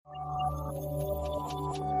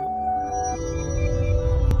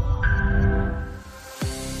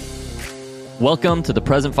Welcome to the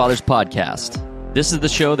Present Fathers Podcast. This is the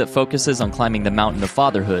show that focuses on climbing the mountain of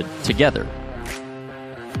fatherhood together.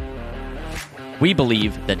 We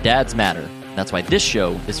believe that dads matter. That's why this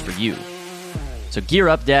show is for you. So gear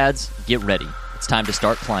up, dads. Get ready. It's time to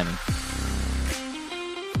start climbing.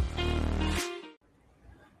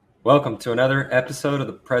 Welcome to another episode of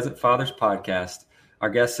the Present Fathers Podcast.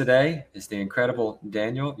 Our guest today is the incredible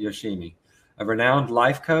Daniel YOSHIMI, a renowned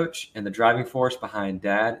life coach, and the driving force behind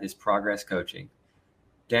Dad is Progress Coaching.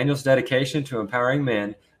 Daniel's dedication to empowering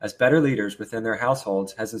men as better leaders within their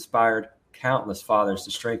households has inspired countless fathers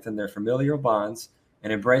to strengthen their familial bonds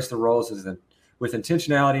and embrace the roles with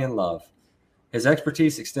intentionality and love. His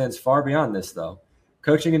expertise extends far beyond this, though,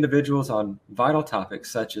 coaching individuals on vital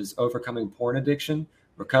topics such as overcoming porn addiction,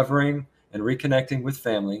 recovering and reconnecting with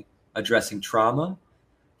family, addressing trauma,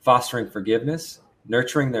 fostering forgiveness,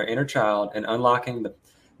 nurturing their inner child, and unlocking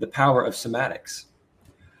the power of somatics.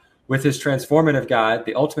 With his transformative guide,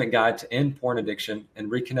 The Ultimate Guide to End Porn Addiction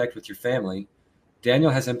and Reconnect with Your Family,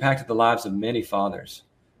 Daniel has impacted the lives of many fathers,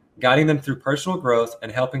 guiding them through personal growth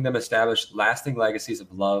and helping them establish lasting legacies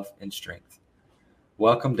of love and strength.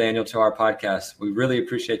 Welcome, Daniel, to our podcast. We really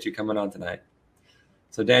appreciate you coming on tonight.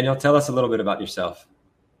 So, Daniel, tell us a little bit about yourself.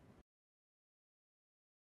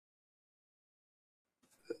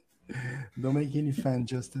 Don't make any fun,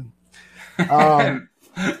 Justin. My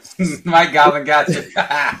God, got you.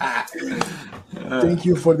 Thank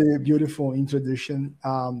you for the beautiful introduction.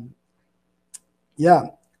 I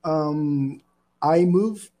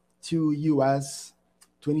moved to US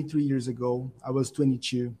 23 years ago. I was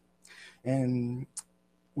 22, and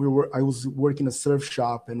I was working a surf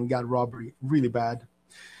shop, and we got robbery really bad.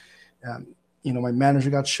 My manager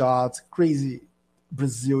got shot, crazy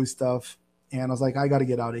Brazil stuff. And I was like, I got to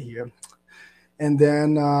get out of here. And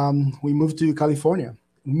then we moved to California.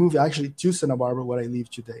 We moved actually to Santa Barbara, where I live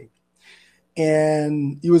today.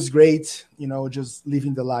 And it was great, just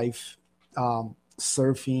living the life.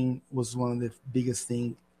 Surfing was one of the biggest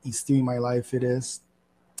things. It's still in my life, it is.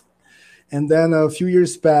 And then a few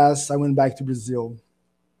years passed, I went back to Brazil.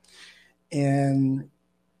 And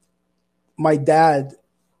my dad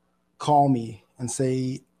called me and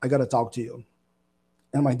say, I got to talk to you.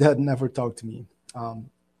 And my dad never talked to me.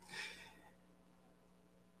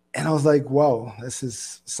 And I was like, wow, this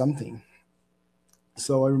is something.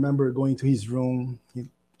 So I remember going to his room. He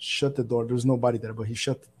shut the door. There was nobody there, but he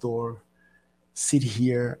shut the door, sit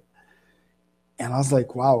here. And I was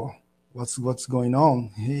like, wow, what's going on?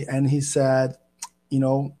 He said,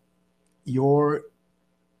 your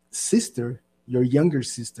sister, your younger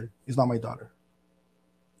sister, is not my daughter.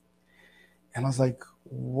 And I was like,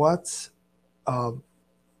 what?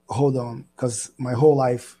 Hold on, because my whole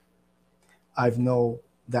life I've known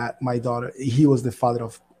that my daughter, he was the father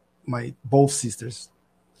of my both sisters.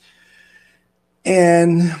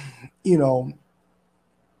 And,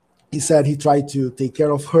 he said he tried to take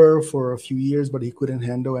care of her for a few years, but he couldn't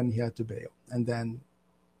handle and he had to bail. And then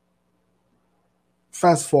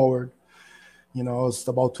fast forward, I was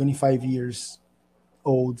about 25 years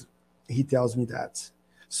old. He tells me that.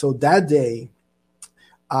 So that day,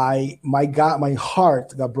 my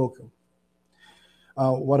heart got broken.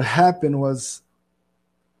 What happened was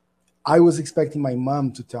I was expecting my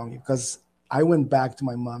mom to tell me, because I went back to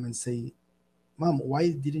my mom and say, Mom, why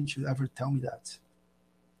didn't you ever tell me that?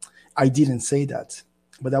 I didn't say that,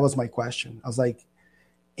 but that was my question. I was like,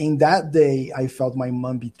 in that day, I felt my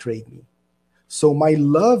mom betrayed me. So my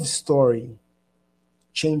love story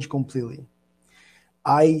changed completely.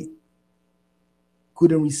 I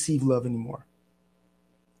couldn't receive love anymore.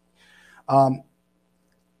 And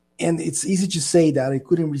it's easy to say that I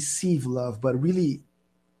couldn't receive love, but really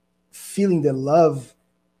feeling the love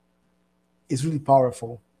is really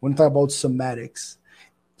powerful. When we talk about somatics,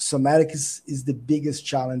 is the biggest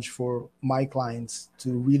challenge for my clients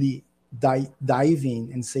to really dive in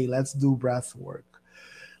and say, let's do breath work.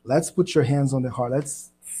 Let's put your hands on the heart.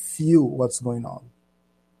 Let's feel what's going on.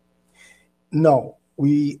 No,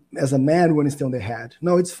 we, as a man, want to stay on the head.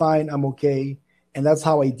 No, it's fine. I'm okay. And that's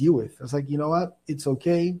how I deal with it. I was like, you know what? It's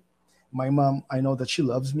okay. My mom, I know that she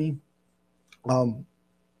loves me. I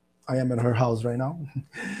am at her house right now.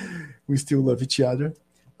 We still love each other.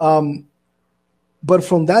 But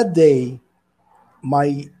from that day,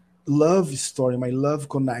 my love story, my love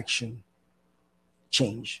connection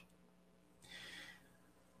changed.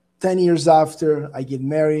 10 years after, I get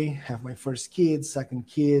married, have my first kid, second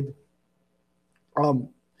kid.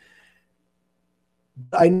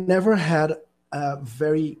 I never had a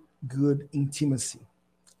very good intimacy.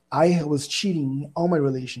 I was cheating in all my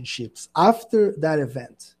relationships after that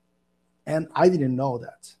event, and I didn't know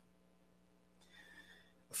that.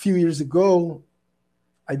 few years ago,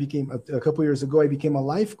 a couple years ago, I became a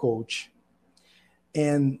life coach.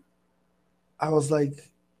 And I was like,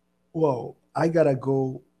 whoa, I got to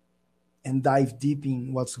go and dive deep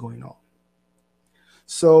in what's going on.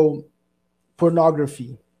 So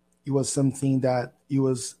pornography, it was something that it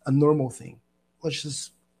was a normal thing. Let's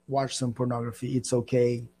just watch some pornography. It's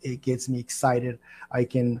okay. It gets me excited. I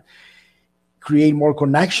can create more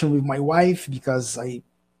connection with my wife because I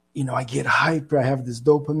get hyper. I have this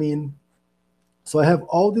dopamine. So I have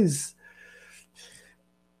all this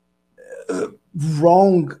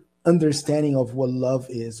wrong understanding of what love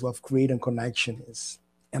is, what creating connection is.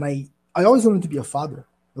 And I always wanted to be a father.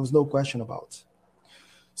 There was no question about it.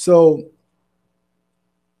 So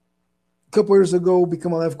a couple years ago,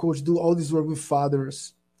 become a life coach, do all this work with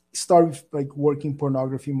fathers, start with like working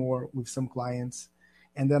pornography more with some clients.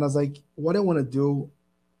 And then I was like, what I want to do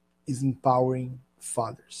is empowering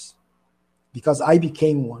fathers, because I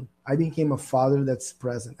became one. I became a father that's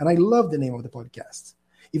present. And I love the name of the podcast.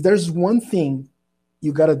 If there's one thing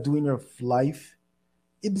you got to do in your life,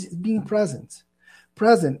 it's being present.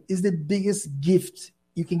 Present is the biggest gift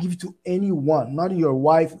you can give to anyone, not your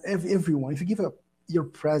wife, everyone. If you give your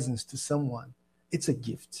presence to someone, it's a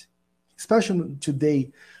gift. Especially today,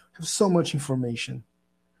 we have so much information.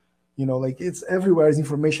 Like it's everywhere is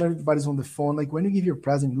information. Everybody's on the phone. Like when you give your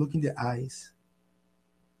presence, look in the eyes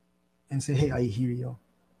and say, hey, I hear you.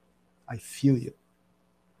 I feel you.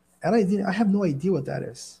 And I have no idea what that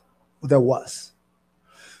is, what that was.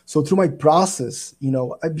 So through my process,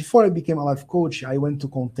 before I became a life coach, I went to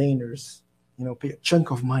containers, pay a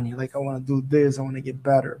chunk of money. Like I want to do this, I want to get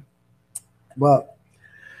better.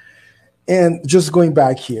 And just going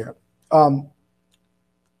back here,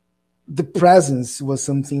 the presence was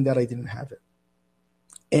something that I didn't have it.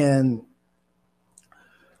 And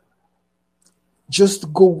just to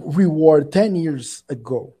go reward 10 years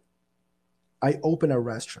ago, I opened a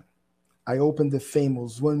restaurant. I opened the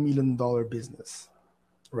famous $1 million business,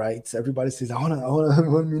 right? So everybody says, I want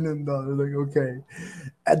 $1 million. Like, okay.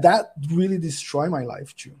 And that really destroyed my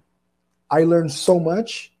life too. I learned so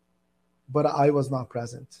much, but I was not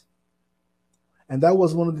present. And that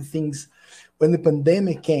was one of the things when the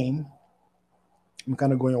pandemic came. I'm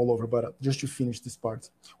kind of going all over, but just to finish this part.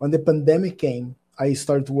 When the pandemic came, I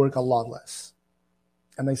started to work a lot less.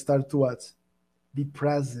 And I started to be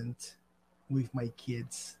present with my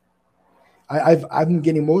kids. I'm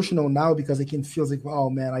getting emotional now because I can feel like, oh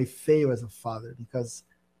man, I fail as a father because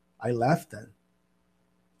I left them.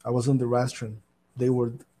 I was in the restaurant. They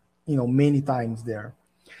were, many times there.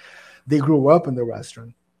 They grew up in the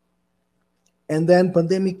restaurant. And then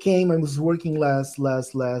pandemic came, I was working less.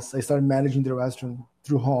 I started managing the restaurant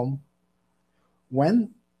through home.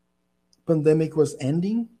 When pandemic was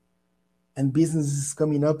ending and business is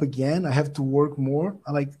coming up again, I have to work more.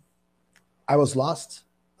 I was lost.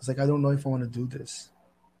 I was like, I don't know if I want to do this.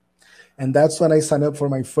 And that's when I signed up for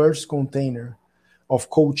my first container of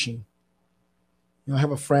coaching. I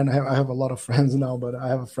have a friend, I have a lot of friends now, but I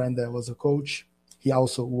have a friend that was a coach. He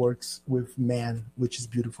also works with men, which is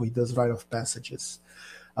beautiful. He does rite of passages,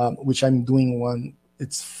 which I'm doing one.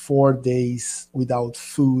 It's 4 days without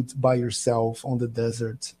food by yourself on the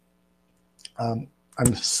desert.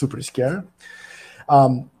 I'm super scared.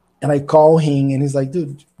 And I call him and he's like,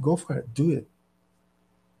 dude, go for it. Do it.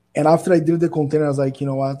 And after I did the container, I was like, you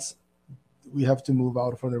know what? We have to move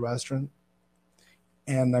out from the restaurant.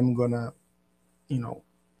 And I'm going to,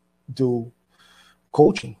 do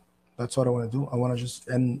coaching. That's what I want to do. I want to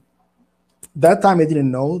and that time I didn't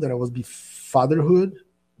know that I was be fatherhood,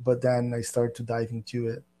 but then I started to dive into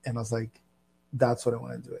it and I was like, that's what I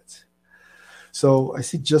want to do it. So I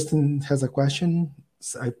see Justin has a question.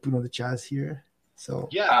 So I put on the chat here. So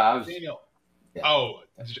yeah, Daniel. Yeah. Oh,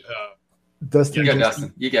 Dustin. You go,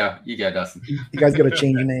 Dustin. You go, Dustin. You guys got to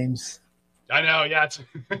change your names. I know. Yeah,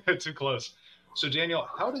 it's too close. So Daniel,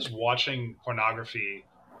 how does watching pornography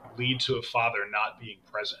lead to a father not being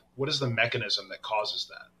present? What is the mechanism that causes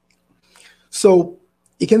that? So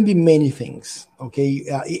it can be many things. Okay.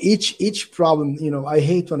 Each problem, I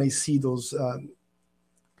hate when I see those,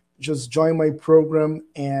 just join my program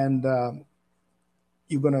and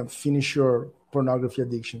you're going to finish your pornography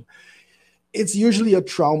addiction. It's usually a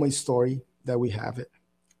trauma story that we have it,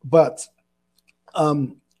 but,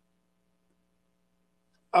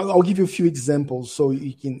 I'll give you a few examples so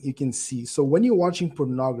you can see. So when you're watching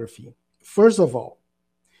pornography, first of all,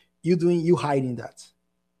 you hiding that.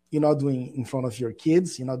 You're not doing in front of your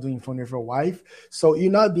kids. You're not doing in front of your wife. So you're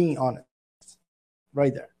not being honest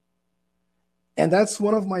right there. And that's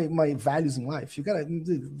one of my values in life.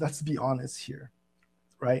 Let's be honest here,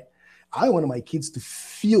 right? I want my kids to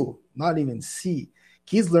feel, not even see.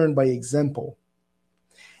 Kids learn by example,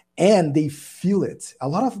 and they feel it. A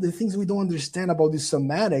lot of the things we don't understand about the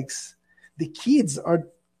somatics, the kids are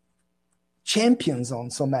champions on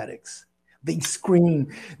somatics. They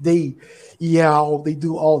scream, they yell, they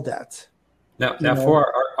do all that. Now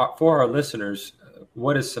for our listeners,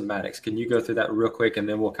 what is somatics? Can you go through that real quick, and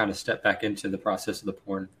then we'll kind of step back into the process of the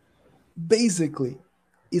porn? Basically,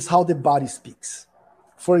 it's how the body speaks.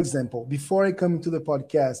 For example, before I come into the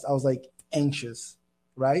podcast, I was like anxious,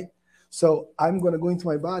 right? So I'm going to go into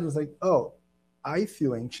my body. It's like, oh, I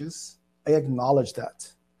feel anxious. I acknowledge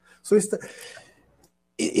that. So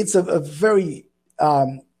it's a very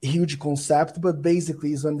huge concept, but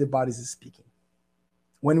basically it's when the body is speaking.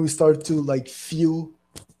 When we start to like feel,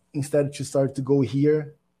 instead to start to go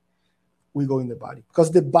here, we go in the body.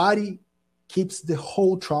 Because the body keeps the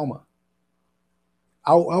whole trauma.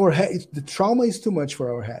 Our head, the trauma is too much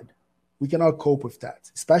for our head. We cannot cope with that,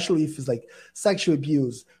 especially if it's like sexual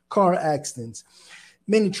abuse, car accidents,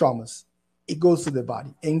 many traumas. It goes to the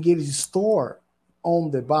body and gets stored on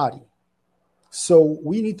the body. So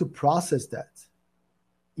we need to process that.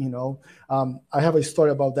 I have a story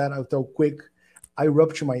about that. I'll tell quick. I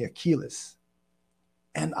ruptured my Achilles,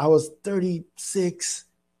 and I was 36.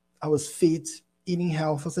 I was fit, eating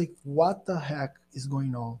health. I was like, what the heck is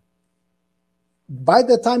going on? By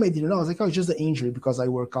that time, I didn't know. I was like, oh, it's just an injury because I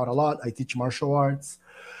work out a lot. I teach martial arts.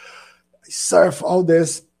 I surf, all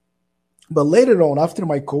this. But later on, after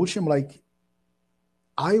my coaching, I'm like,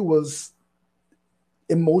 I was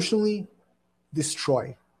emotionally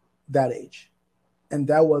destroyed that age. And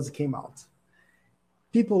that came out.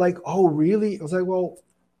 People like, oh, really? I was like, well,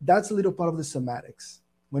 that's a little part of the somatics.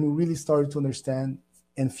 When you really started to understand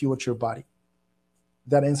and feel at your body.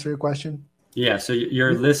 That answer your question? Yeah, so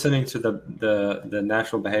you're listening to the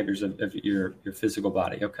natural behaviors of your physical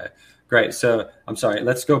body. Okay, great. So I'm sorry,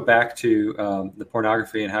 let's go back to the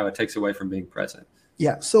pornography and how it takes away from being present.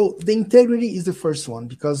 Yeah, so the integrity is the first one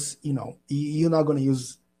because, you're not going to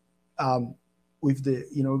use with the,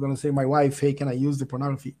 we're going to say, my wife, hey, can I use the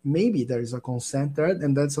pornography? Maybe there is a consent there,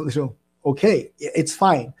 and that's a little, okay, it's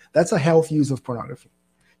fine. That's a healthy use of pornography.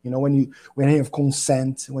 When you have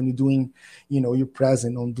consent, when you're doing, you're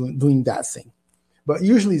present on doing that thing. But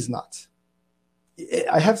usually it's not.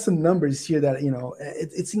 I have some numbers here that,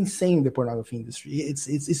 it's insane, the pornography industry.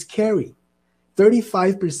 It's scary.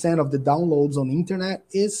 35% of the downloads on the internet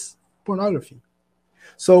is pornography.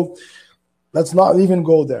 So let's not even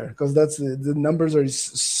go there because that's the numbers are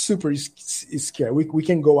super scary. We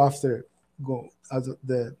can go as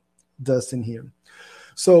the dust in here.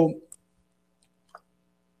 So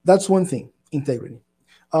that's one thing, integrity.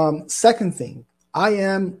 Second thing, I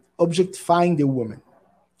am objectifying the woman.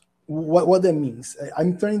 What that means,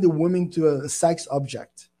 I'm turning the woman to a sex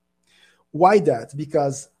object. Why that?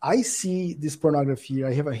 Because I see this pornography,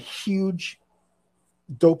 I have a huge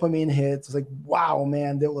dopamine hit. It's like, wow,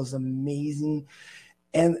 man, that was amazing.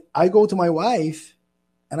 And I go to my wife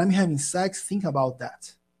and I'm having sex, think about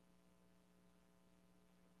that.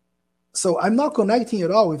 So I'm not connecting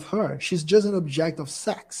at all with her. She's just an object of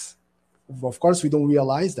sex. Of course, we don't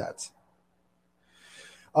realize that.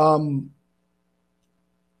 Trying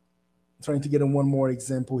to get in one more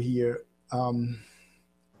example here.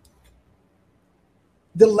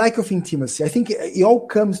 The lack of intimacy. I think it all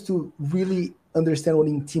comes to really understand what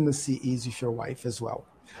intimacy is with your wife as well.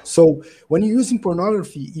 So when you're using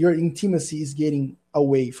pornography, your intimacy is getting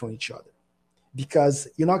away from each other. Because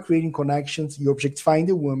you're not creating connections, you're objectifying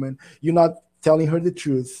the woman, you're not telling her the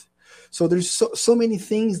truth. So there's so many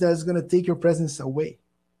things that's going to take your presence away.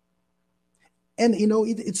 And,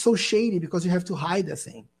 it's so shady because you have to hide that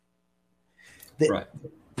thing. The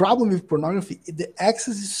problem with pornography, the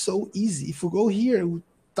access is so easy. If we go here, we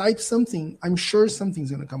type something, I'm sure something's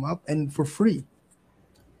going to come up and for free.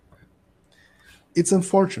 It's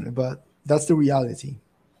unfortunate, but that's the reality.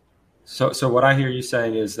 So what I hear you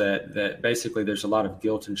saying is that basically there's a lot of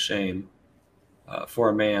guilt and shame for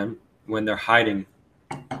a man when they're hiding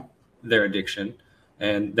their addiction,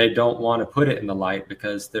 and they don't want to put it in the light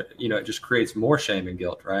because it just creates more shame and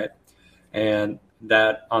guilt, right? And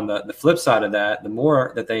that on the flip side of that, the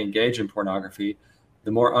more that they engage in pornography,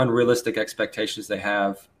 the more unrealistic expectations they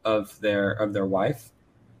have of their wife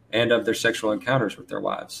and of their sexual encounters with their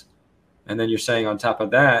wives. And then you're saying on top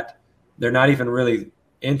of that, they're not even really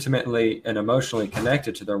intimately and emotionally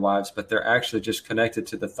connected to their wives, but they're actually just connected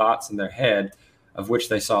to the thoughts in their head of which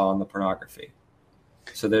they saw on the pornography.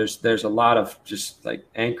 So there's a lot of just like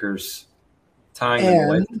anchors tying them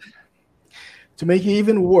away. To make it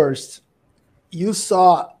even worse, you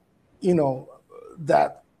saw,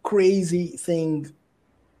 that crazy thing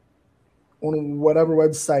on whatever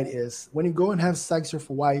website is, when you go and have sex with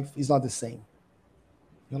your wife, it's not the same.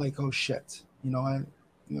 You're like, oh shit,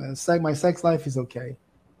 my sex life is okay.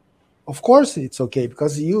 Of course it's okay,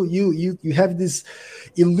 because you have these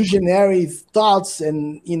illusionary thoughts,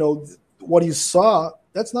 and what you saw,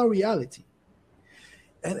 that's not reality.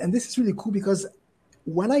 And this is really cool, because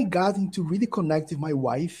when I got into really connect with my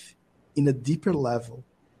wife in a deeper level,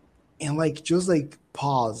 and just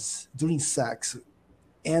pause during sex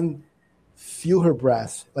and feel her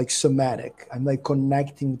breath, somatic. I'm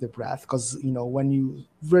connecting with the breath, because when you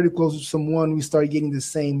very close to someone, we start getting the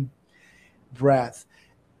same breath.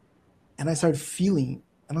 And I started feeling,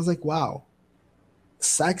 and I was like, wow,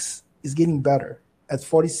 sex is getting better. At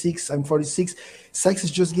 46, I'm 46, sex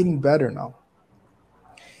is just getting better now.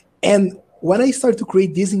 And when I started to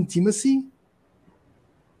create this intimacy,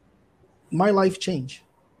 my life changed.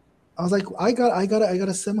 I was like, I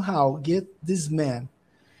gotta somehow get this man.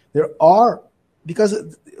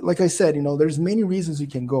 Because like I said, there's many reasons you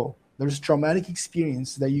can go. There's traumatic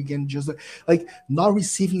experience that you can just not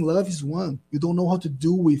receiving love is one. You don't know how to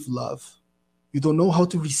do with love. You don't know how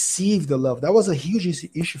to receive the love. That was a huge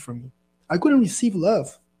issue for me. I couldn't receive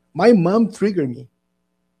love. My mom triggered me.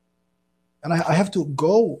 And I have to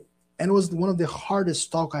go. And it was one of the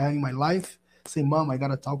hardest talk I had in my life. Say, Mom, I got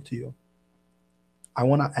to talk to you. I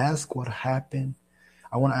want to ask what happened.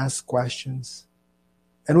 I want to ask questions.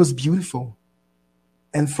 And it was beautiful.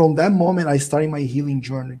 And from that moment, I started my healing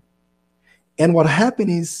journey. And what happened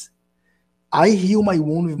is, I heal my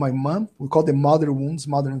wound with my mom. We call them mother wounds,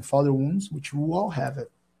 mother and father wounds, which we all have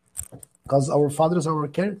it, because our fathers are our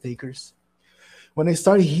caretakers. When I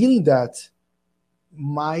started healing that,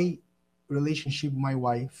 my relationship with my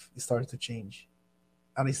wife started to change.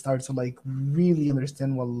 And I started to really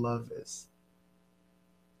understand what love is.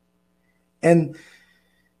 And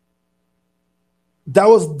that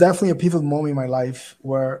was definitely a pivotal moment in my life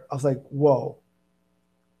where I was like, whoa,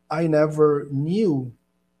 I never knew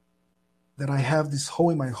that I have this hole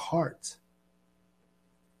in my heart.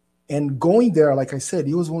 And going there, like I said,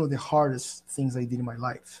 it was one of the hardest things I did in my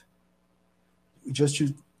life. Just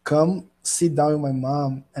to come sit down with my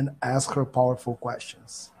mom and ask her powerful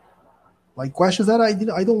questions. Questions that I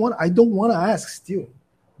don't want to ask still,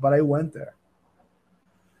 but I went there.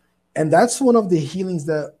 And that's one of the healings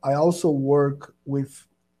that I also work with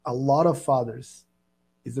a lot of fathers,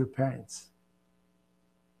 is their parents.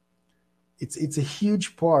 It's a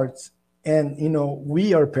huge part. And,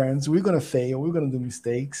 we are parents, we're going to fail, we're going to do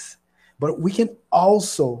mistakes, but we can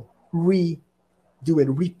also reparent.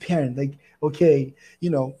 Okay, I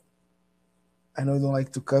know I don't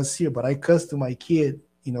like to cuss here, but I cussed to my kid,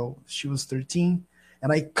 she was 13,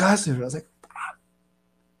 and I cussed her. I was like, ah.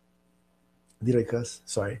 Did I cuss?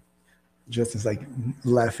 Sorry. Justin's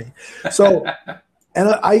laughing. So, and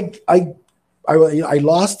I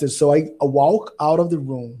lost it. So I walk out of the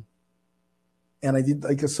room. And I did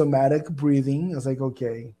a somatic breathing. I was like,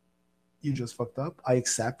 okay, you just fucked up. I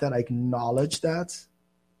accept that. I acknowledge that.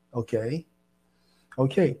 Okay,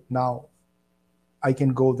 now I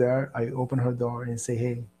can go there. I open her door and say,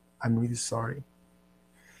 hey, I'm really sorry.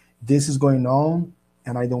 This is going on,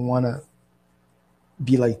 and I don't want to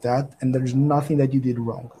be like that. And there's nothing that you did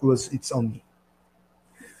wrong. It's on me.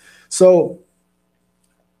 So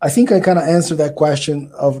I think I kind of answered that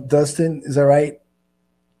question of Dustin. Is that right?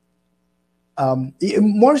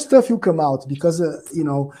 More stuff will come out, because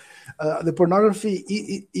the pornography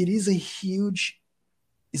it is a huge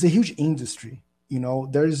industry.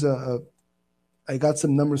 There's I got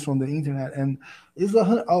some numbers from the internet, and it's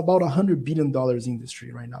about $100 billion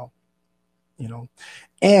industry right now.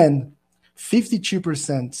 And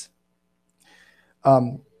 52%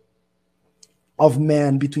 of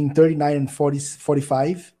men between 39 and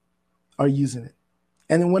 45 are using it.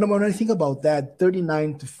 And when I think about that,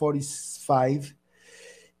 39 to 45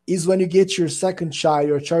 is when you get your second child,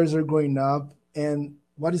 your children are growing up, and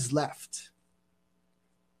what is left?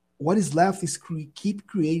 What is left is keep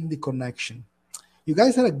creating the connection. You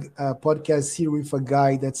guys had a podcast here with a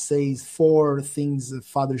guy that says 4 things a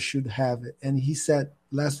father should have. And he said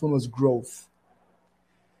last one was growth,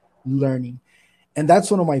 learning. And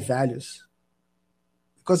that's one of my values.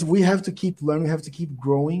 Because we have to keep learning, we have to keep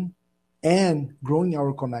growing. And growing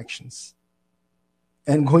our connections.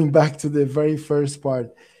 And going back to the very first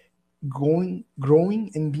part, growing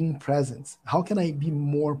and being present. How can I be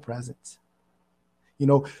more present?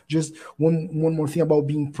 Just one more thing about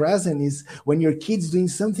being present is when your kid's doing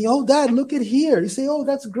something, oh, Dad, look at here. You say, oh,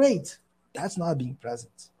 that's great. That's not being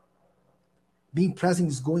present. Being present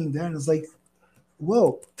is going there and it's like,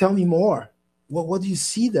 whoa, tell me more. What do you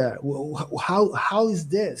see there? How is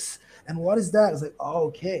this? And what is that? It's like, oh,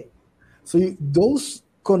 okay. So those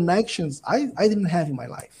connections I didn't have in my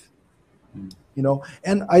life,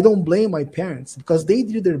 and I don't blame my parents because they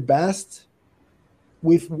did their best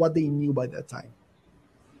with what they knew by that time.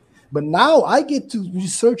 But now I get to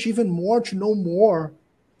research even more to know more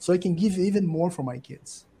so I can give even more for my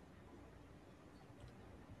kids.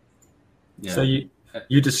 Yeah. So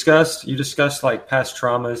you discussed like past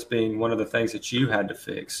traumas being one of the things that you had to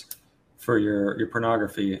fix for your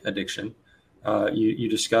pornography addiction. You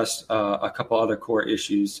discussed a couple other core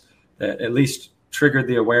issues that at least triggered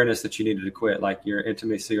the awareness that you needed to quit, like your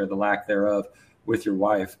intimacy or the lack thereof with your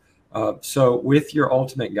wife. So with your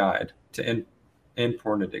ultimate guide to end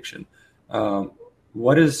porn addiction,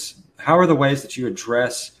 how are the ways that you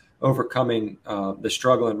address overcoming the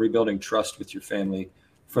struggle and rebuilding trust with your family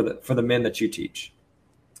for the men that you teach?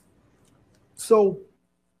 So,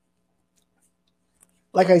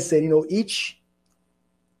 like I said, each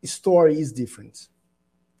story is different.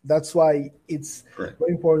 That's why it's very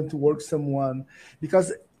important to work someone,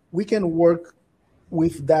 because we can work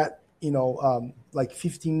with that, like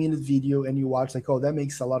 15-minute video and you watch like, oh, that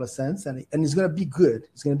makes a lot of sense. And it's going to be good.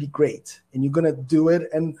 It's going to be great. And you're going to do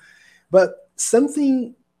it. But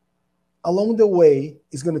something along the way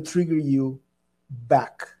is going to trigger you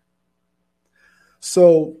back.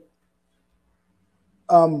 So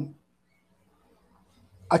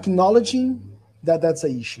acknowledging that that's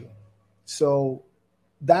an issue. So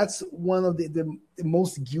that's one of the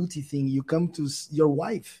most guilty thing. You come to your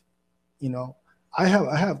wife, I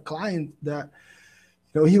have a client that,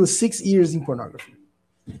 he was 6 years in pornography.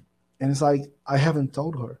 And it's like, I haven't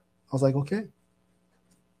told her. I was like, okay,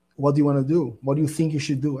 what do you want to do? What do you think you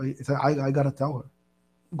should do? I got to tell her.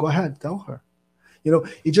 Go ahead, tell her.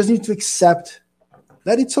 You just need to accept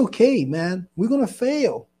that it's okay, man. We're going to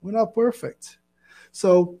fail. We're not perfect.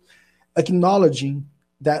 So acknowledging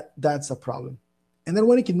that that's a problem. And then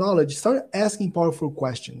when you acknowledge, start asking powerful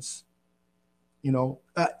questions.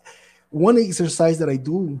 One exercise that I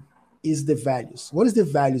do is the values. What is the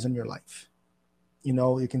values in your life?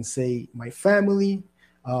 You can say my family,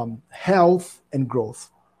 health, and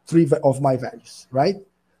growth. 3 of my values, right?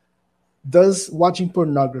 Does watching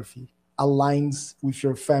pornography aligns with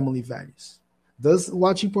your family values? Does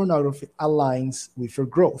watching pornography aligns with your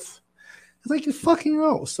growth? It's like, you fucking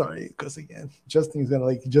know. Sorry, because again, Justin is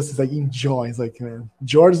gonna just enjoy. It's like, man,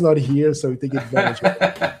 George's not here, so we take advantage of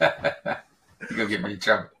it. You're gonna get me in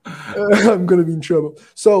trouble. I'm gonna be in trouble.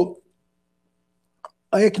 So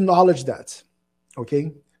I acknowledge that.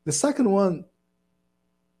 Okay. The second one,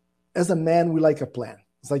 as a man, we like a plan.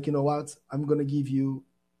 It's like, you know what? I'm gonna give you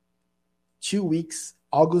 2 weeks.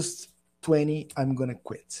 August 20, I'm gonna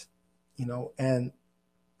quit. And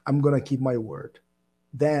I'm gonna keep my word.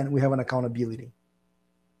 Then we have an accountability.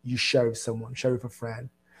 You share with someone, share with a friend.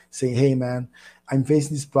 Say, hey, man, I'm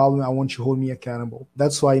facing this problem. I want you to hold me accountable.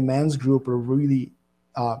 That's why men's group are really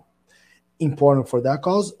important for that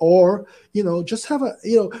cause. Or, just have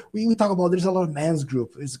we talk about there's a lot of men's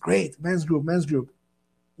group. It's great. Men's group.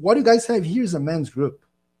 What you guys have here is a men's group.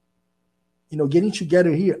 Getting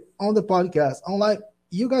together here on the podcast, online,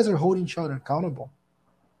 you guys are holding each other accountable.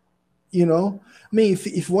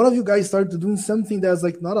 If one of you guys start doing something that's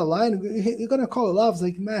like not aligned, you're gonna call it off. It's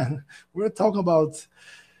like, man, we're talking about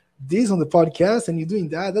this on the podcast and you're doing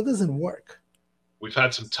that. That doesn't work. We've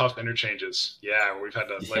had some tough interchanges. Yeah, we've had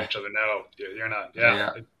to let each other know you're not.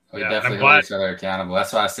 Yeah, we definitely hold each other accountable.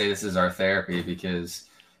 That's why I say this is our therapy, because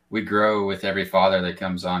we grow with every father that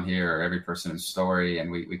comes on here, or every person's story,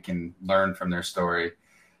 and we can learn from their story.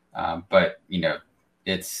 But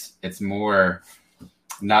it's more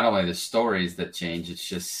not only the stories that change, it's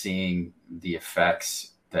just seeing the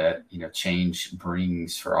effects that change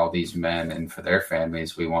brings for all these men and for their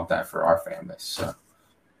families. We want that for our families. So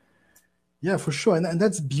yeah, for sure. And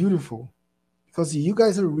that's beautiful, because you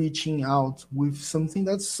guys are reaching out with something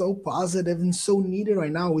that's so positive and so needed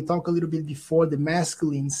right now. We talked a little bit before, the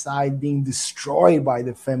masculine side being destroyed by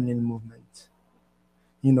the feminine movement.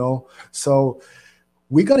 So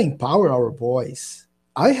we got to empower our boys.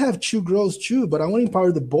 I have 2 girls too, but I want to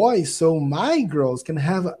empower the boys so my girls can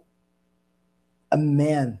have a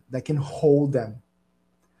man that can hold them,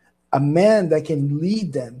 a man that can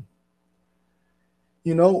lead them.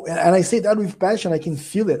 And I say that with passion. I can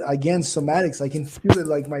feel it. Again, somatics, I can feel it,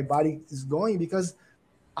 like my body is going, because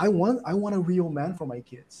I want a real man for my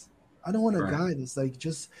kids. I don't want a guy that's like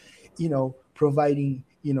just, providing,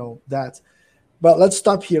 that. But let's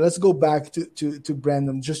stop here. Let's go back to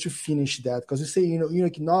Brandon just to finish that, because you say, you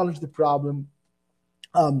acknowledge the problem.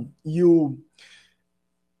 The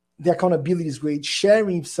accountability is great.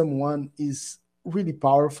 Sharing with someone is really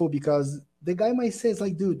powerful, because the guy might say, it's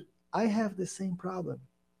like, dude, I have the same problem.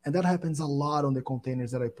 And that happens a lot on the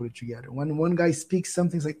containers that I put it together. When one guy speaks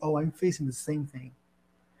something, it's like, oh, I'm facing the same thing.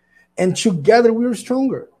 And together we're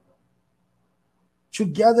stronger.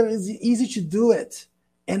 Together it's easy to do it.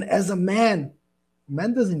 And as a man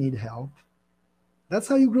doesn't need help. That's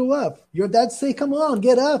how you grow up. Your dad say, come on,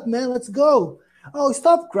 get up, man, let's go. Oh,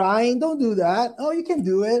 stop crying. Don't do that. Oh, you can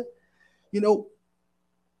do it.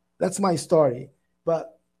 That's my story.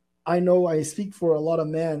 But I know I speak for a lot of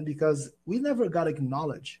men because we never got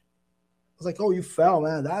acknowledged. It's like, oh, you fell,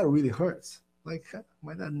 man. That really hurts. Like,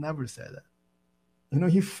 my dad never said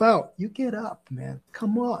that. You fell. You get up, man.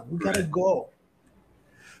 Come on. We got to go.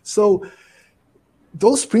 So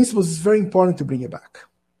those principles is very important to bring it back.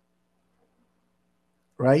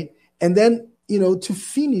 Right? And then, to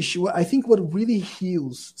finish, I think what really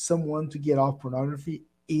heals someone to get off pornography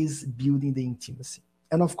is building the intimacy.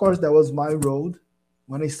 And of course, that was my road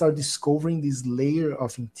when I started discovering this layer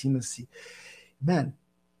of intimacy. Man,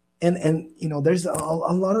 and there's a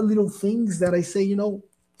lot of little things that I say,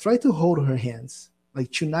 try to hold her hands.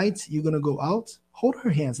 Like tonight, you're going to go out, hold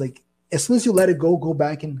her hands. Like as soon as you let it go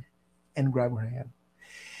back and grab her hand.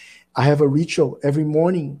 I have a ritual every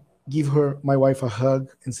morning, give my wife a hug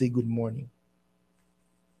and say good morning.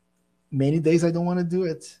 Many days I don't want to do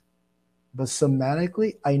it, but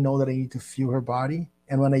somatically I know that I need to feel her body.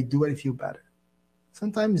 And when I do it, I feel better.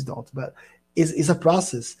 Sometimes don't, but it's a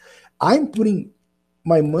process. I'm putting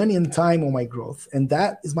my money and time on my growth, and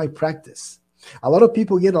that is my practice. A lot of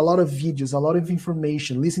people get a lot of videos, a lot of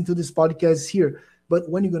information, listen to this podcast here, but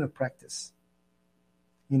when are you going to practice?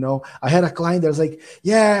 I had a client that was like,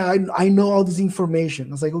 yeah, I know all this information.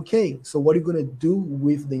 I was like, okay, so what are you going to do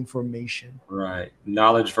with the information? Right.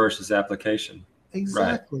 Knowledge versus application.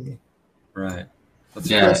 Exactly. Right. That's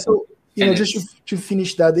right. So, just to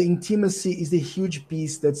finish that, the intimacy is the huge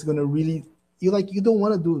piece that's going to really, you don't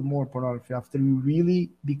want to do more pornography after you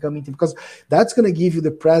really become intimate, because that's going to give you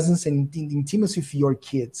the presence and intimacy with your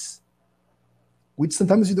kids, which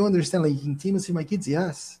sometimes you don't understand. Like intimacy with my kids,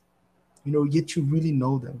 yes. You get to really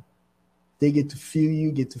know them. They get to feel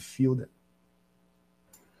you, get to feel them.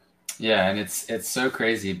 Yeah, and it's so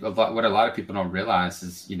crazy. What a lot of people don't realize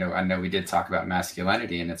is, I know we did talk about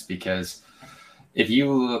masculinity, and it's because if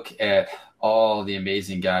you look at all the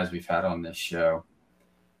amazing guys we've had on this show,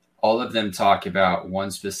 all of them talk about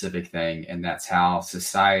one specific thing, and that's how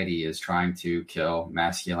society is trying to kill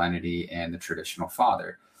masculinity and the traditional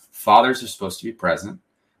father. Fathers are supposed to be present.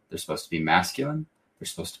 They're supposed to be masculine. They're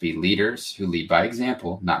supposed to be leaders who lead by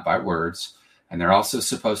example, not by words. And they're also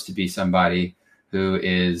supposed to be somebody who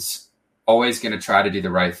is always going to try to do the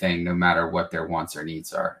right thing no matter what their wants or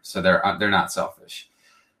needs are. So they're not selfish.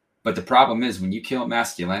 But the problem is when you kill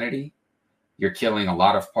masculinity, you're killing a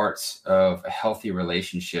lot of parts of a healthy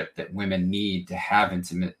relationship that women need to have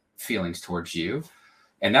intimate feelings towards you.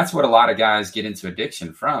 And that's what a lot of guys get into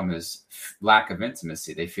addiction from, is lack of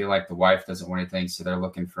intimacy. They feel like the wife doesn't want anything, so they're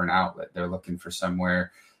looking for an outlet. They're looking for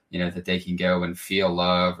somewhere, that they can go and feel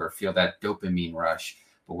love or feel that dopamine rush.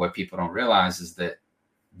 But what people don't realize is that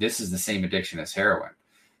this is the same addiction as heroin.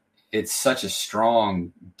 It's such a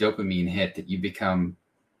strong dopamine hit that you become,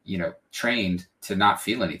 trained to not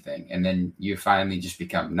feel anything. And then you finally just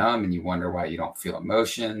become numb and you wonder why you don't feel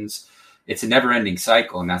emotions. It's a never-ending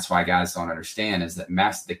cycle, and that's why guys don't understand is that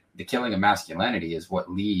the killing of masculinity is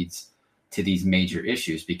what leads to these major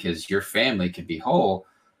issues, because your family could be whole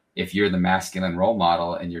if you're the masculine role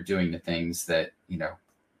model and you're doing the things that,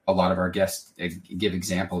 a lot of our guests give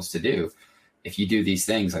examples to do. If you do these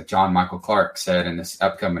things, like John Michael Clark said in this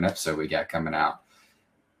upcoming episode we got coming out,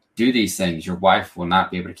 do these things, your wife will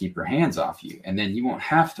not be able to keep her hands off you. And then you won't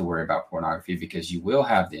have to worry about pornography because you will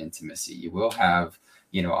have the intimacy. You will have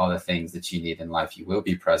all the things that you need in life. You will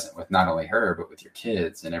be present with not only her, but with your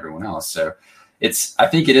kids and everyone else. So I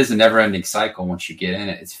think it is a never ending cycle. Once you get in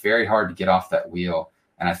it, it's very hard to get off that wheel.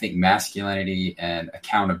 And I think masculinity and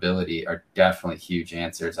accountability are definitely huge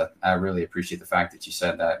answers. I really appreciate the fact that you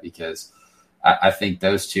said that, because I think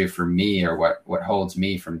those two for me are what holds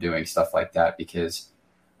me from doing stuff like that. Because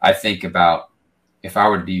I think about, if I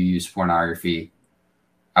were to use pornography,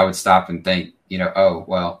 I would stop and think, oh,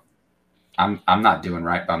 well, I'm not doing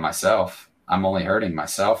right by myself. I'm only hurting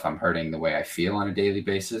myself. I'm hurting the way I feel on a daily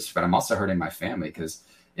basis, but I'm also hurting my family, because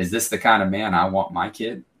is this the kind of man I want my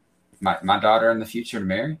kid, my daughter in the future to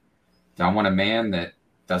marry? Do I want a man that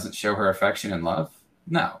doesn't show her affection and love?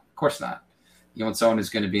 No, of course not. You want someone who's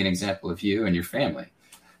going to be an example of you and your family.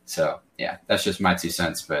 So yeah, that's just my 2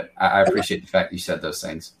 cents, but I appreciate the fact you said those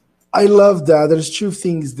things. I love that. There's 2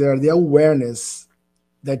 things there. The awareness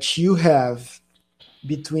that you have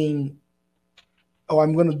between, oh,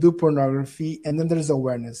 I'm going to do pornography, and then there's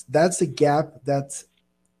awareness. That's a gap that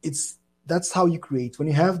that's how you create. When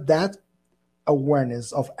you have that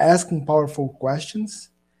awareness of asking powerful questions,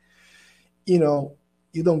 you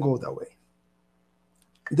don't go that way.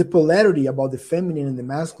 The polarity about the feminine and the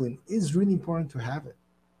masculine is really important to have it.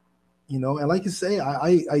 And like you say,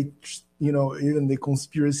 I even the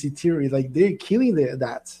conspiracy theory, like they're killing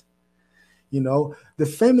that. The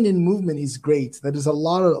feminine movement is great. There is a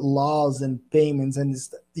lot of laws and payments, and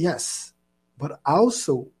yes, but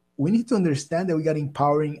also we need to understand that we got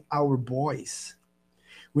empowering our boys.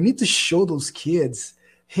 We need to show those kids,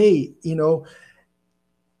 hey,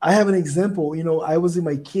 I have an example. I was with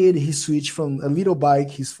my kid. He switched from a little bike,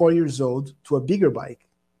 he's 4 years old, to a bigger bike,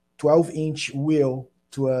 12-inch wheel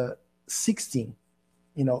to a 16.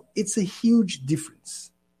 It's a huge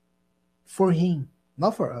difference for him,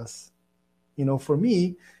 not for us. For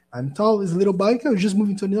me, I'm tall, it's a little bike. I was just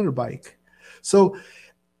moving to another bike. So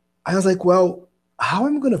I was like, well, how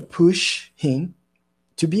am I going to push him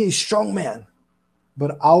to be a strong man,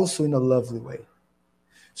 but also in a lovely way?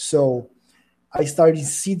 So I started to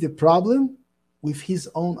see the problem with his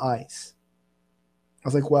own eyes. I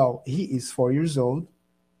was like, well, he is 4 years old.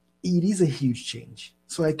 It is a huge change.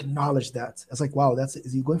 So I acknowledged that. I was like, wow,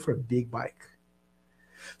 is he going for a big bike?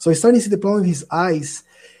 So I started to see the problem with his eyes,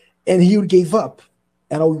 and he gave up.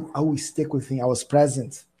 And I would stick with him. I was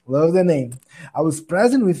present. Love the name. I was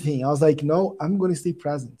present with him. I was like, no, I'm going to stay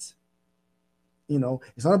present.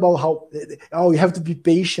 It's not about you have to be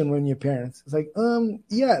patient when you're parents. It's like,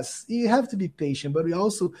 yes, you have to be patient, but we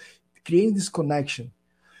also creating this connection.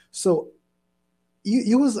 So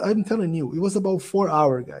I'm telling you, it was about 4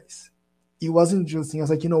 hours, guys. It wasn't just, I was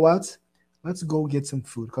like, you know what? Let's go get some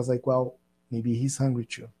food. Because like, well, maybe he's hungry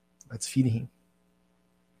too. Let's feed him.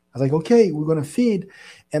 I was like, okay, we're going to feed.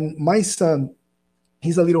 And my son,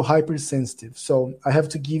 he's a little hypersensitive. So I have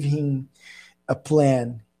to give him a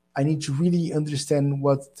plan. I need to really understand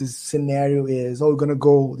what this scenario is. Oh, we're going to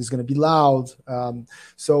go. It's going to be loud.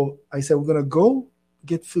 So I said, we're going to go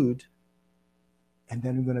get food. And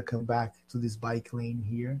then we're going to come back to this bike lane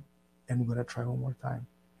here. And we're going to try one more time.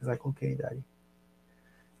 He's like, okay, Daddy.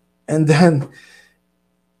 And then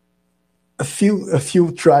a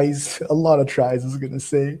few tries, a lot of tries, I was going to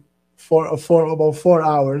say, for about 4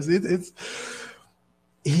 hours.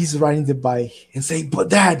 He's riding the bike and saying, but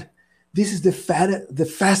Dad, this is the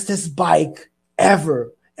fastest bike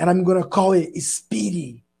ever, and I'm going to call it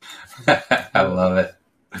Speedy. I love it.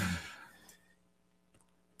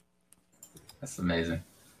 That's amazing.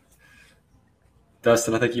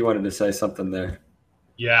 Dustin, I think you wanted to say something there.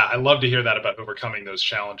 Yeah, I love to hear that about overcoming those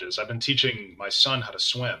challenges. I've been teaching my son how to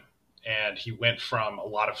swim, and he went from a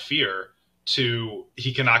lot of fear to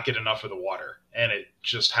he cannot get enough of the water. And it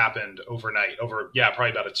just happened overnight,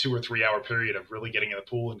 probably about a 2 or 3 hour period of really getting in the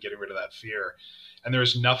pool and getting rid of that fear. And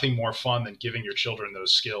there's nothing more fun than giving your children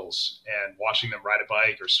those skills and watching them ride a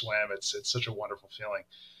bike or swim. It's such a wonderful feeling.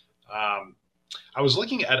 I was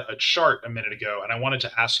looking at a chart a minute ago, and I wanted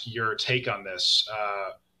to ask your take on this.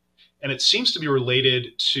 And it seems to be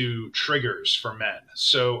related to triggers for men.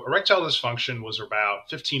 So erectile dysfunction was about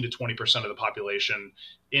 15 to 20% of the population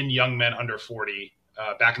in young men under 40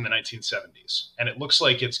 back in the 1970s. And it looks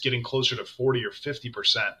like it's getting closer to 40 or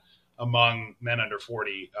 50% among men under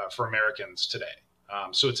 40 for Americans today.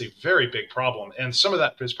 So it's a very big problem. And some of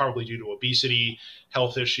that is probably due to obesity,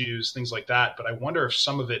 health issues, things like that. But I wonder if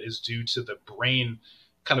some of it is due to the brain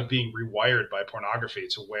kind of being rewired by pornography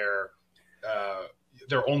to where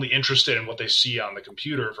they're only interested in what they see on the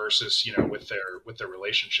computer versus, with their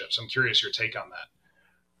relationships. I'm curious your take on that.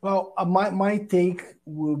 Well, my take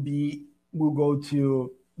will go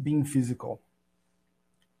to being physical.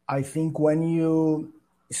 I think when you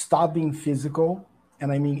stop being physical,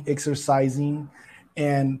 and I mean exercising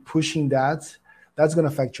and pushing that's going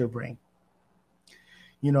to affect your brain.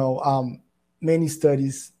 Many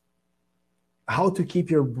studies, how to keep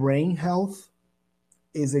your brain health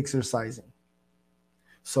is exercising.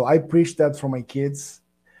 So I preach that for my kids.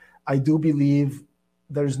 I do believe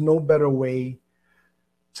there's no better way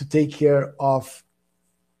to take care of,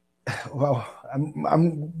 well,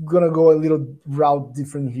 I'm going to go a little route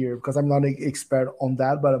different here because I'm not an expert on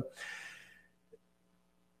that, but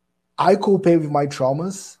I cope with my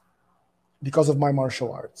traumas because of my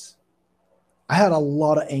martial arts. I had a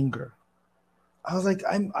lot of anger. I was like,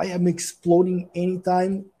 I am exploding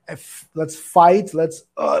anytime. Let's fight.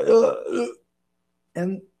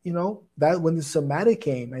 And that when the somatic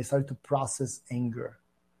came, I started to process anger,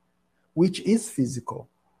 which is physical.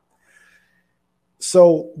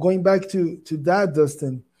 So going back to that,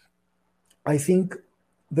 Dustin, I think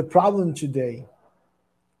the problem today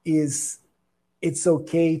is it's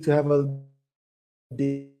okay to have a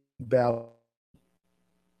big belly.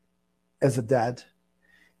 as a dad,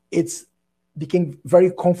 it's became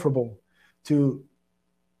very comfortable to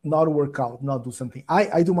not work out, not do something.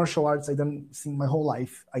 I do martial arts. I've done my whole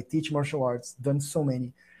life. I teach martial arts, done so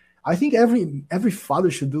many. I think every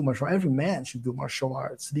father should do martial arts. Every man should do martial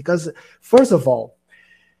arts because, first of all,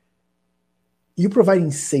 you're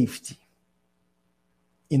providing safety.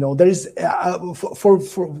 You know, there is for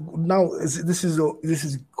now. This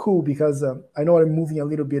is cool because I know I'm moving a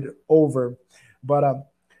little bit over, but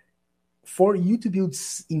for you to build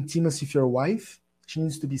intimacy with your wife, she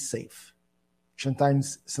needs to be safe.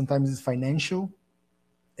 Sometimes it's financial,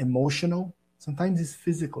 emotional. Sometimes it's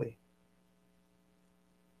physically.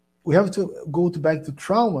 We have to go back to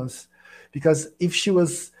traumas because if she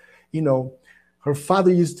was, her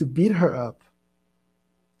father used to beat her up,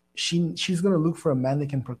 she's going to look for a man that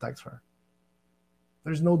can protect her.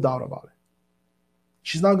 There's no doubt about it.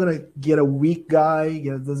 She's not going to get a weak guy.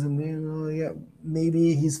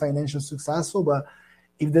 Maybe he's financially successful, but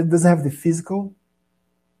if that doesn't have the physical,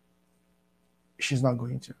 she's not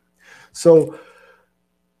going to. So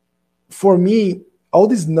for me, all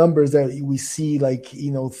these numbers that we see,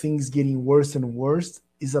 things getting worse and worse,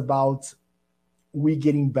 is about we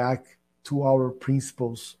getting back to our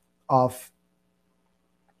principles of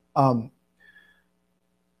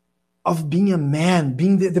being a man,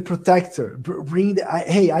 being the protector,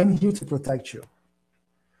 hey, I'm here to protect you.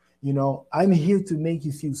 I'm here to make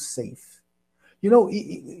you feel safe.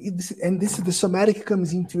 And this is the somatic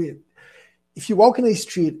comes into it. If you walk in the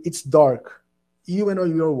street, it's dark. You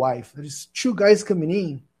and your wife, there's two guys coming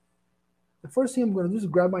in. The first thing I'm going to do is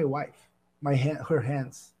grab my wife, her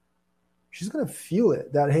hands. She's going to feel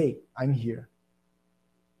it that, hey, I'm here.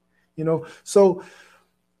 So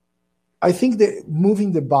I think that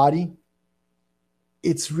moving the body,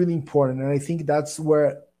 it's really important. And I think that's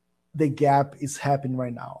where the gap is happening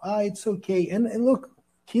right now. It's okay. And look,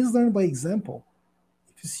 kids learn by example.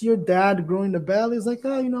 If you see your dad growing the belly, it's like,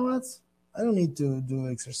 you know what? I don't need to do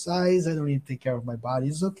exercise. I don't need to take care of my body.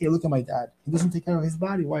 It's okay. Look at my dad. He doesn't take care of his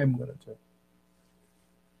body. Why am I going to do it?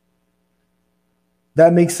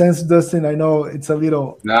 That makes sense, Dustin. I know it's a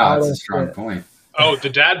little... No, it's a strong point. Oh, the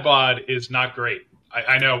dad bod is not great.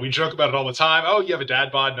 I know. We joke about it all the time. Oh, you have a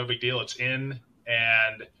dad bod. No big deal. It's in.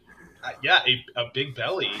 And a big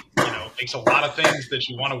belly, makes a lot of things that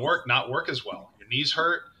you want to work not work as well. Your knees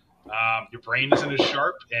hurt. Your brain isn't as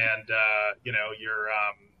sharp. And, your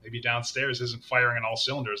maybe downstairs isn't firing on all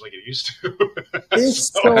cylinders like it used to.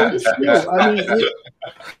 It's so true. I mean,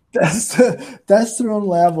 testosterone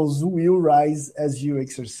levels will rise as you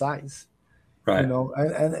exercise. Right.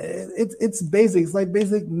 And it's basic. It's like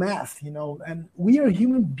basic math, and we are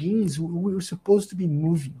human beings. We're supposed to be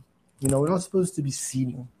moving, we're not supposed to be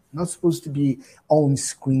sitting, not supposed to be on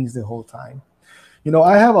screens the whole time.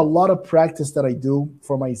 I have a lot of practice that I do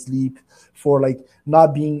for my sleep, for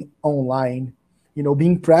not being online,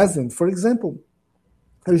 being present. For example,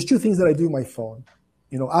 there's two things that I do on my phone.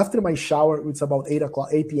 After my shower, it's about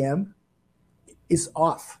 8 p.m. It's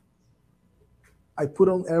off. I put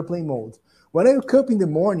on airplane mode. When I wake up in the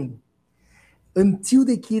morning, until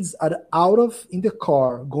the kids are in the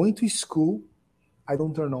car, going to school, I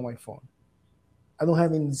don't turn on my phone. I don't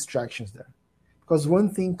have any distractions there. Because one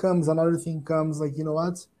thing comes, another thing comes, you know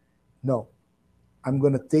what? No. I'm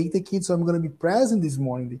going to take the kids, so I'm going to be present this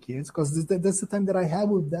morning, the kids, because that's the time that I have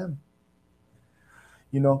with them.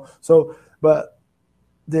 So, but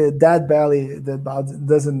the dad belly,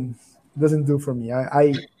 doesn't do for me.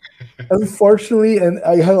 I unfortunately, and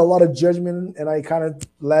I have a lot of judgment, and I kind of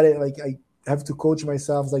let it, I have to coach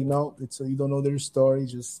myself. It's no, it's so you don't know their story,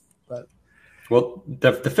 Well,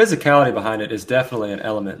 the physicality behind it is definitely an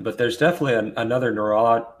element, but there's definitely another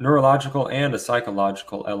neurological and a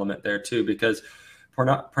psychological element there too, because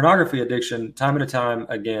pornography addiction, time at a time,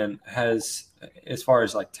 again, has, as far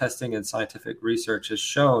as testing and scientific research, has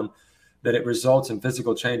shown that it results in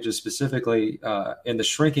physical changes, specifically in the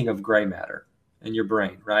shrinking of gray matter in your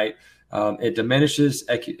brain, right? It diminishes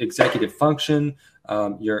executive function.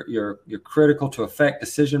 You're critical to affect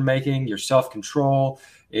decision-making, your self-control.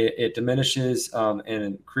 It diminishes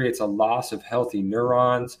and creates a loss of healthy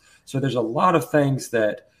neurons. So there's a lot of things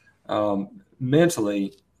that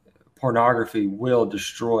mentally pornography will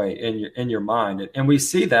destroy in your mind. And we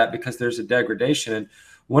see that because there's a degradation. And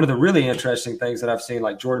one of the really interesting things that I've seen,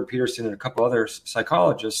 like Jordan Peterson and a couple other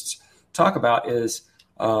psychologists talk about, is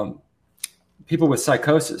people with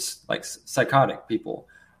psychosis, like psychotic people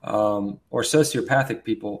or sociopathic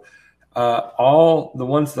people. All the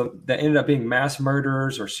ones that ended up being mass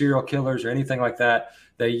murderers or serial killers or anything like that,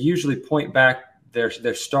 they usually point back their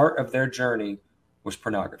start of their journey was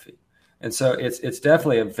pornography. And so it's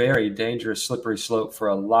definitely a very dangerous, slippery slope for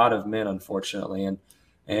a lot of men, unfortunately.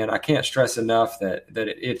 And I can't stress enough that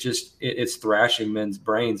it's thrashing men's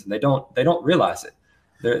brains, and they don't realize it.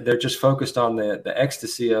 They're just focused on the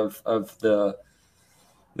ecstasy of the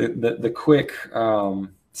quick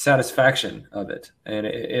satisfaction of it, and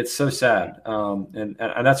it's so sad. And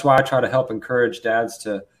that's why I try to help encourage dads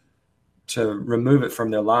to remove it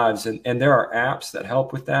from their lives. And there are apps that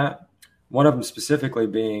help with that. One of them specifically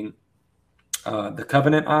being the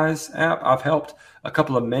Covenant Eyes app. I've helped a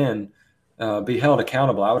couple of men be held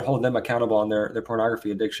accountable. I would hold them accountable on their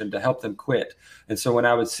pornography addiction to help them quit. And so when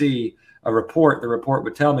I would see a report, the report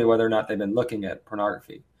would tell me whether or not they've been looking at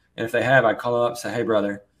pornography. And if they have, I'd call them up and say, "Hey,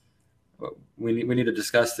 brother, we need to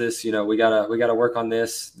discuss this. You know, we gotta work on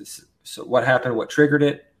this. So what happened? What triggered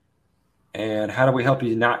it? And how do we help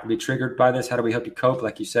you not be triggered by this? How do we help you cope?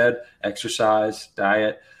 Like you said, exercise,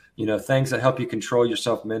 diet, things that help you control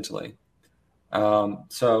yourself mentally."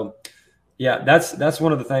 So yeah, that's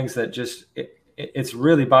one of the things that just it's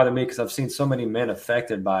really bothered me, because I've seen so many men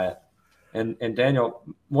affected by it. And Daniel,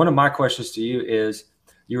 one of my questions to you is,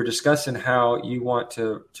 you were discussing how you want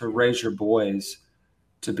to raise your boys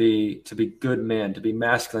to be good men, to be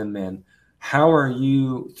masculine men. How are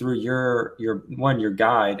you, through your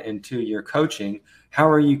guide, and to your coaching, how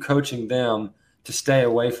are you coaching them to stay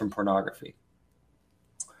away from pornography?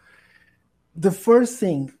 The first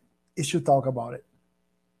thing is to talk about it.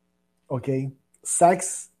 Okay?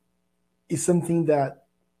 Sex is something that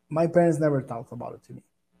my parents never talked about it to me.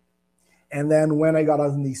 And then when I got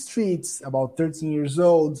out in the streets, about 13 years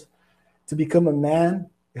old, to become a man,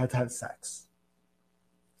 you had to have sex.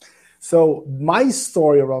 So my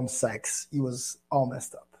story around sex, it was all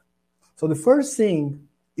messed up. So the first thing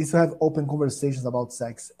is to have open conversations about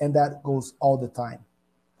sex, and that goes all the time.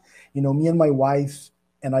 Me and my wife,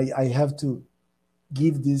 and I have to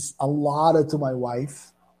give this a lot to my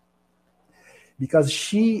wife, because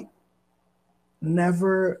she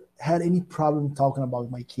never had any problem talking about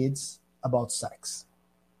my kids about sex.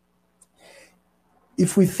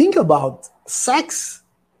 If we think about sex,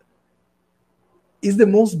 is the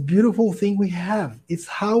most beautiful thing we have. It's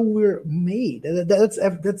how we're made.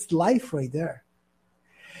 That's life right there.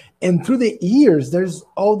 And through the years, there's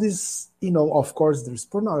all this, of course, there's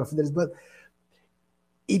pornography, but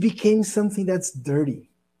it became something that's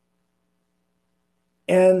dirty.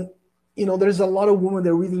 And, there's a lot of women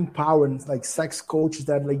that are really empowered, like sex coaches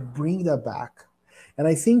that bring that back. And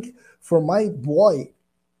I think for my boy,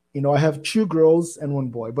 I have 2 girls and 1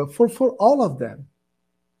 boy, but for all of them,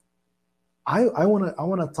 I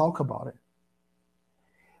want to talk about it.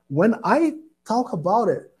 When I talk about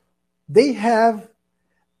it, they have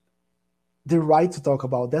the right to talk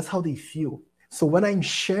about it. That's how they feel. So when I'm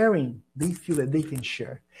sharing, they feel that they can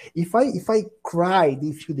share. If I cry,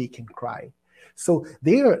 they feel they can cry. So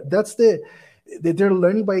they're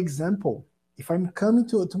learning by example. If I'm coming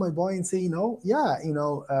to my boy and say,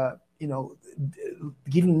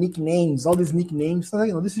 giving nicknames, all these nicknames,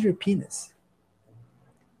 this is your penis.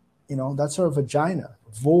 That's our vagina,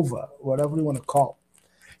 vulva, whatever you want to call.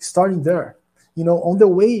 Starting there, on the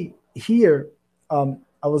way here, I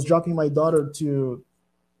was dropping my daughter to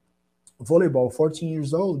volleyball, 14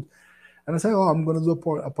 years old. And I said, I'm going to do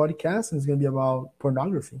a podcast, and it's going to be about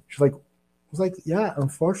pornography. I was like, yeah,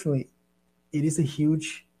 unfortunately, it is a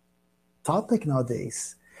huge topic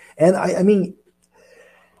nowadays. And I mean,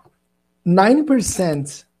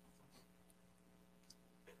 90%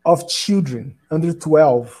 of children under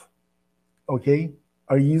 12,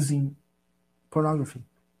 are using pornography.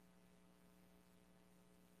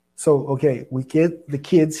 So, we get the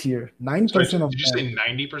kids here. 9% of did you say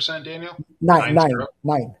 90%, Daniel? 9.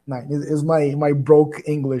 It is my broke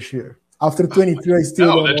English here. After 23, I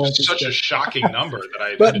still don't know. That's such a shocking number that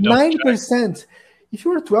I. But 9%. If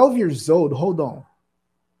you were 12 years old, hold on.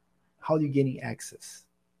 How are you getting access?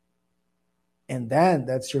 And then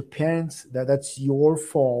that's your parents. That's your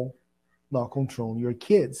fault, not controlling your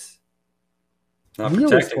kids. Not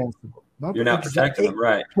protecting them. You're not protecting them,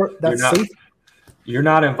 right? You're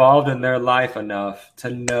not involved in their life enough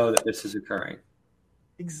to know that this is occurring.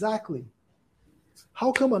 Exactly.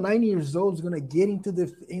 How come a 9 years old is going to get into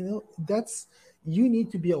you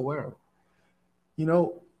need to be aware of.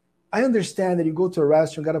 I understand that you go to a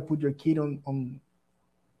restaurant, got to put your kid on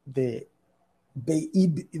the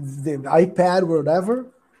iPad or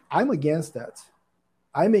whatever. I'm against that.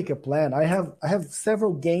 I make a plan. I have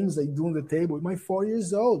several games I do on the table with my 4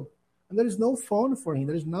 years old, and there is no phone for him.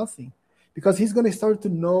 There's nothing, because he's going to start to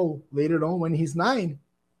know later on when he's 9,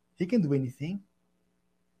 he can do anything.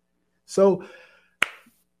 So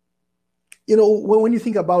when you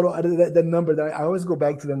think about the number, that I always go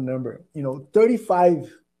back to the number, 35%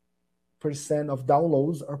 of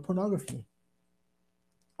downloads are pornography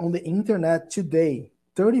on the internet today.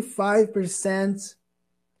 35%,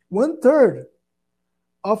 1/3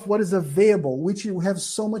 of what is available, which we have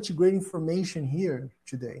so much great information here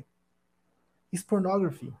today, is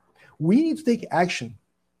pornography. We need to take action.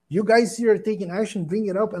 You guys here are taking action, bring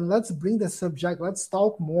it up, and let's bring the subject. Let's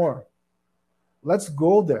talk more. Let's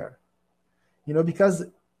go there, because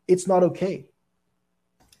it's not okay.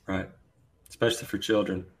 Right. Especially for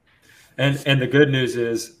children. And the good news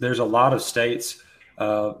is there's a lot of states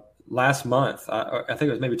last month, I think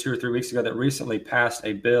it was maybe 2 or 3 weeks ago, that recently passed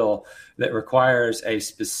a bill that requires a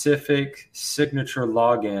specific signature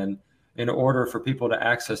login in order for people to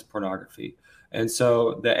access pornography. And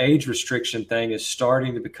so the age restriction thing is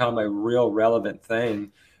starting to become a real relevant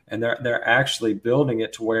thing. And they're actually building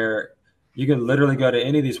it to where you can literally go to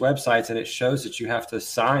any of these websites and it shows that you have to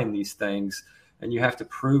sign these things and you have to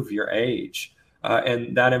prove your age.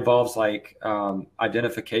 And that involves like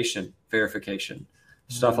identification verification,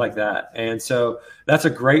 stuff like that. And so that's a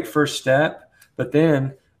great first step. But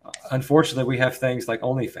then, unfortunately, we have things like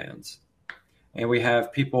OnlyFans, and we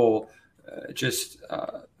have people just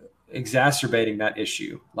exacerbating that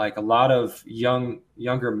issue. Like a lot of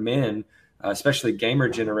younger men, especially gamer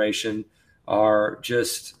generation, are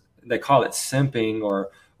just, they call it simping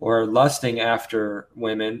or lusting after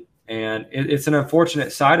women. And it's an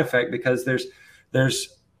unfortunate side effect because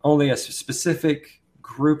there's only a specific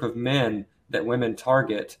group of men that women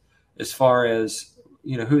target as far as,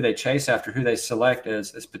 who they chase after, who they select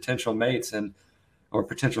as potential mates or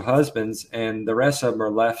potential husbands. And the rest of them are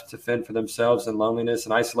left to fend for themselves in loneliness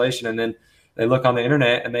and isolation. And then they look on the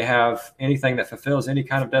internet and they have anything that fulfills any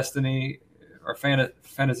kind of destiny or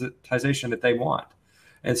fantasization that they want.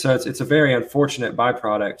 And so it's a very unfortunate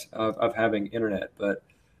byproduct of having internet. But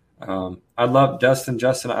I love Justin,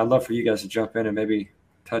 I'd love for you guys to jump in and maybe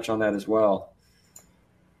touch on that as well.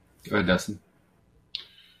 Go ahead, Dustin.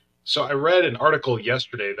 So I read an article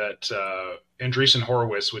yesterday that Andreessen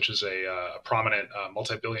Horowitz, which is a prominent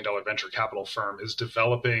multi-billion-dollar venture capital firm, is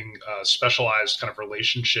developing a specialized kind of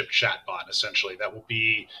relationship chatbot, essentially, that will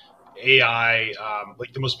be AI,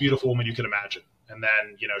 like the most beautiful woman you can imagine. And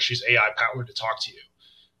then, she's AI powered to talk to you.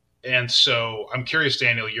 And so I'm curious,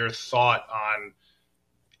 Daniel, your thought on,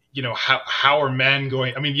 how are men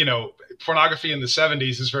going? I mean, pornography in the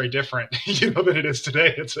 70s is very different, than it is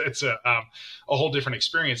today. It's a whole different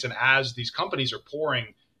experience. And as these companies are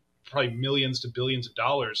pouring probably millions to billions of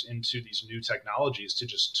dollars into these new technologies to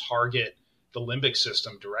just target the limbic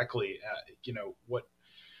system directly,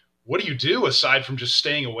 what do you do aside from just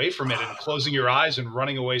staying away from it and closing your eyes and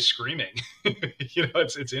running away screaming?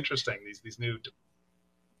 It's interesting, these new.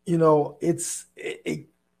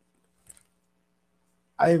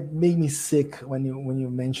 It made me sick when you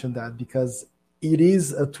mentioned that, because it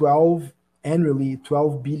is a annually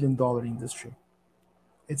 $12 billion industry.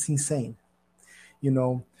 It's insane.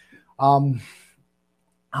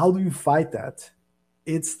 How do you fight that?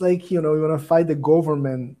 It's like, you want to fight the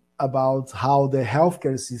government about how the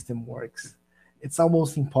healthcare system works. It's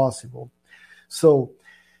almost impossible. So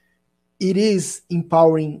it is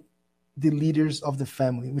empowering the leaders of the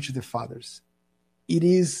family, which are the fathers. It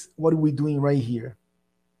is what we're doing right here.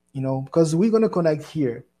 Because we're going to connect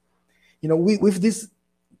here. With this,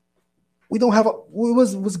 we don't have, it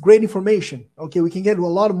was great information. Okay, we can get a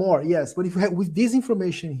lot more, yes. But if we have, with this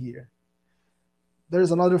information here,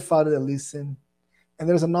 there's another father that listen, and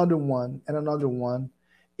there's another one, and another one.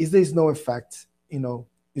 There's no effect,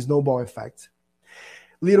 snowball effect.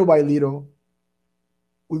 Little by little,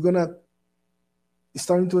 we're going to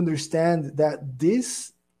starting to understand that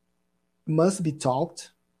this must be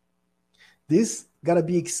taught. This got to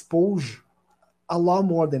be exposed a lot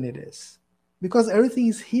more than it is, because everything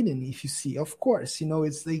is hidden. If you see, of course,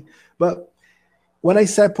 it's like, but when I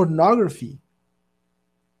said pornography,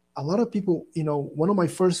 a lot of people, one of my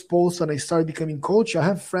first posts when I started becoming coach, I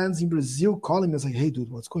have friends in Brazil calling me. It's like, hey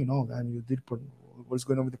dude, what's going on, man? What's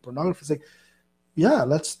going on with the pornography? It's like, yeah,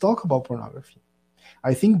 let's talk about pornography.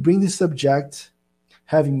 I think bring this subject,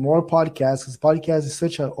 having more podcasts, because podcast is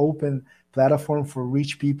such an open platform for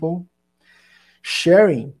rich people,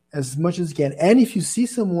 sharing as much as you can. And if you see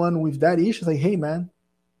someone with that issue, like, hey man,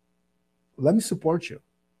 let me support you.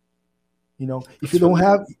 If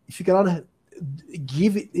you cannot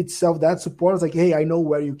give itself that support, it's like, hey, I know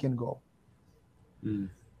where you can go.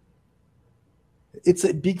 It's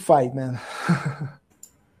a big fight, man.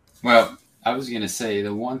 Well, I was going to say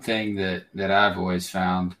the one thing that I've always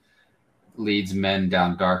found leads men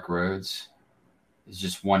down dark roads is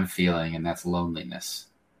just one feeling, and that's loneliness.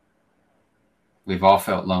 We've all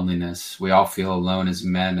felt loneliness. We all feel alone as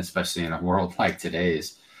men, especially in a world like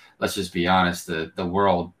today's. Let's just be honest. The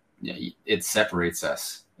world, it separates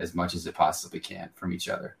us as much as it possibly can from each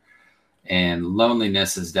other. And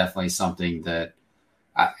loneliness is definitely something that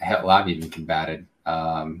I've even combated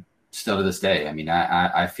still to this day. I mean,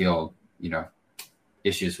 I feel,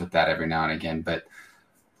 issues with that every now and again, but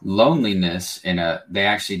loneliness they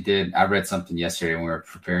actually did. I read something yesterday when we were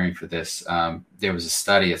preparing for this. There was a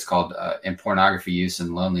study. It's called In Pornography Use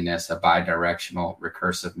and Loneliness, a Bidirectional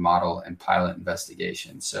Recursive Model and Pilot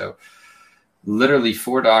Investigation. So literally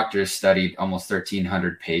 4 doctors studied almost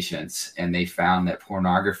 1,300 patients, and they found that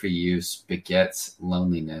pornography use begets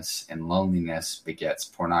loneliness, and loneliness begets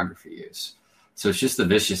pornography use. So it's just a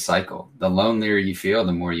vicious cycle. The lonelier you feel,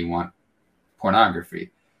 the more you want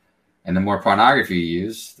pornography. And the more pornography you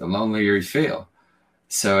use, the lonelier you feel.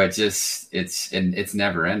 So it's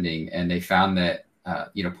never ending. And they found that,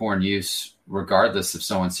 porn use, regardless of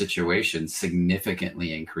someone's situation,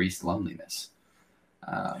 significantly increased loneliness.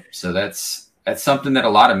 So that's something that a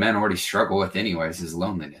lot of men already struggle with anyways, is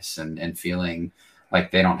loneliness and feeling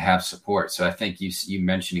like they don't have support. So I think you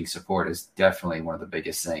mentioning support is definitely one of the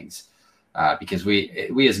biggest things, because we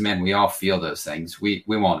as men, we all feel those things. We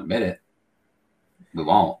won't admit it. We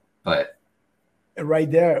won't. But right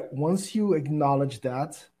there, once you acknowledge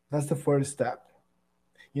that, that's the first step.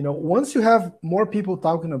 Once you have more people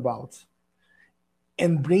talking about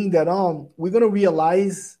and bring that on, we're going to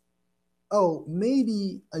realize, oh,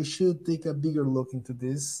 maybe I should take a bigger look into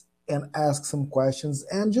this and ask some questions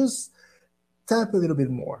and just tap a little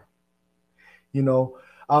bit more.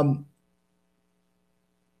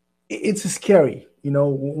 It's scary.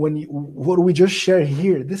 What we just shared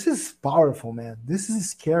here, this is powerful, man. This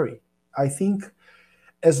is scary. I think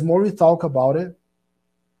as more we talk about it,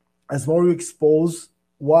 as more we expose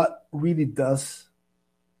what really does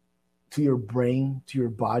to your brain, to your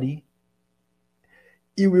body,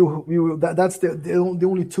 that's the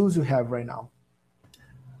only tools you have right now.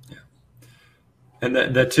 Yeah. And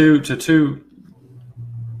the two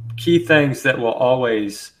key things that will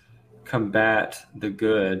always combat the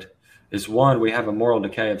good is, one, we have a moral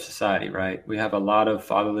decay of society, right? We have a lot of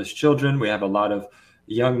fatherless children. We have a lot of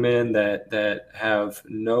young men that have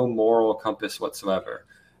no moral compass whatsoever.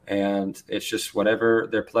 And it's just whatever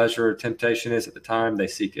their pleasure or temptation is at the time, they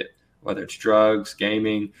seek it, whether it's drugs,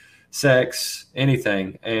 gaming, sex,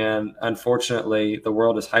 anything. And unfortunately, the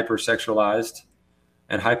world is hypersexualized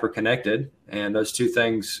and hyperconnected. And those two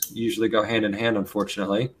things usually go hand in hand,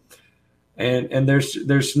 unfortunately. And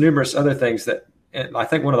there's numerous other things that, and I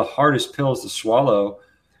think one of the hardest pills to swallow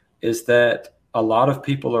is that a lot of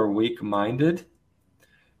people are weak-minded,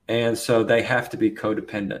 and so they have to be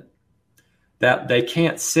codependent. That they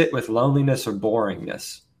can't sit with loneliness or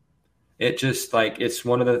boringness. It just it's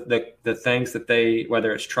one of the things that they,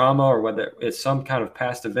 whether it's trauma or whether it's some kind of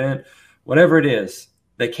past event, whatever it is,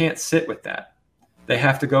 they can't sit with that. They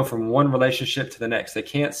have to go from one relationship to the next. They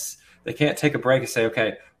can't take a break and say,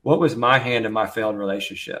 okay, what was my hand in my failed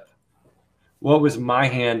relationship? What was my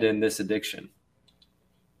hand in this addiction?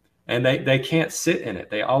 And they can't sit in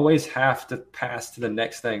it. They always have to pass to the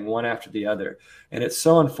next thing, one after the other. And it's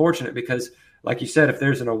so unfortunate because, like you said, if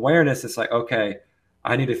there's an awareness, it's like, okay,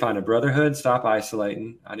 I need to find a brotherhood, stop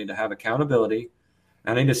isolating. I need to have accountability.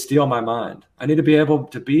 I need to steel my mind. I need to be able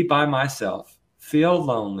to be by myself, feel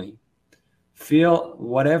lonely, feel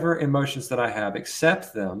whatever emotions that I have,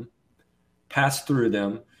 accept them, pass through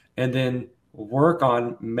them, and then work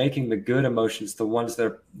on making the good emotions the ones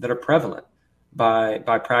that are prevalent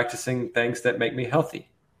by practicing things that make me healthy,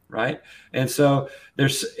 right? And so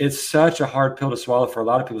it's such a hard pill to swallow for a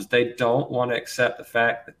lot of people. They don't want to accept the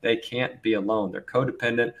fact that they can't be alone. They're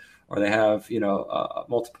codependent, or they have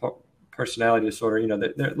multiple personality disorder.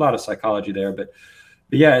 There's a lot of psychology there, but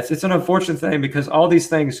yeah, it's an unfortunate thing because all these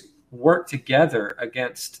things work together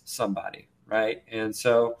against somebody, right? And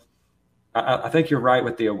so I think you're right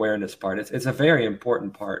with the awareness part. It's a very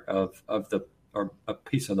important part of a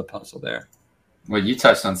piece of the puzzle there. Well, you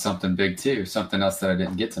touched on something big too, something else that I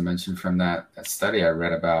didn't get to mention from that study I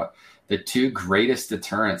read about. The two greatest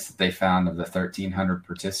deterrents that they found of the 1,300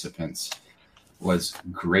 participants was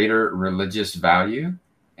greater religious value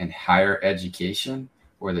and higher education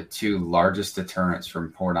were the two largest deterrents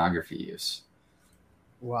from pornography use.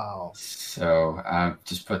 Wow. So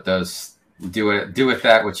just put those, do with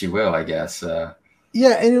that what you will, I guess.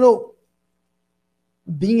 Yeah, and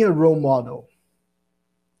being a role model,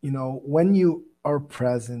 when you are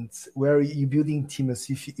present, where you build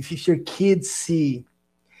intimacy, if your kids see,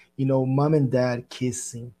 mom and dad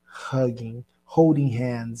kissing, hugging, holding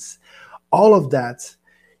hands, all of that,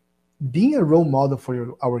 being a role model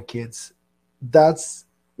for our kids that's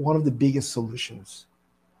one of the biggest solutions,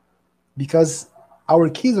 because our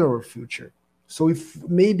kids are our future. So if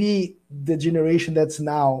maybe the generation that's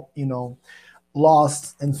now,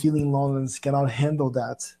 lost and feeling loneliness cannot handle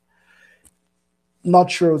that, not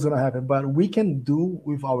sure what's going to happen, but we can do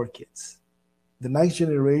with our kids. The next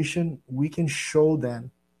generation, we can show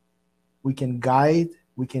them, we can guide,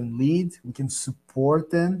 we can lead, we can support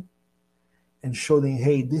them and show them,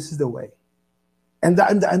 hey, this is the way. And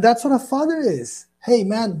that's what a father is. Hey,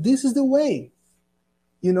 man, this is the way.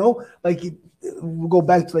 Like we'll go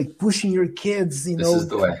back to like pushing your kids, This is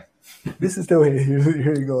the way. This is the way.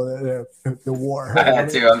 Here you go. The war. I had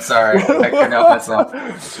to. I'm sorry. I couldn't help myself.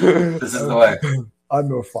 This is the way. I'm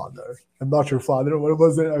your father. I'm not your father. What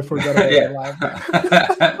was it? I forgot. Yeah.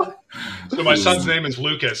 So my son's name is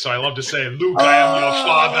Lucas, so I love to say, Luke, I am your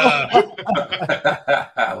father.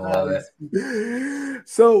 I love it.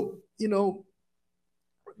 So,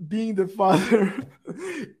 being the father,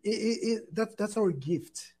 that's our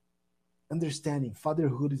gift. Understanding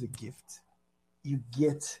fatherhood is a gift. You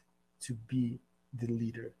get to be the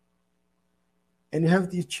leader. And you have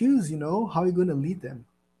to choose, how you're going to lead them.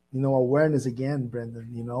 Awareness again, Brendan,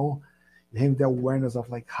 you have the awareness of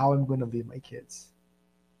like how I'm going to lead my kids.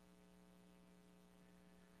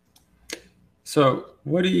 So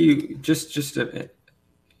what do you, just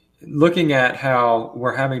looking at how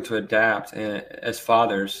we're having to adapt as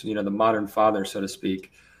fathers, the modern father, so to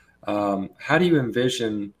speak, how do you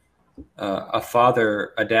envision a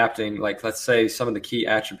father adapting, like, let's say, some of the key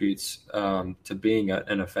attributes to being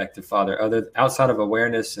an effective father, outside of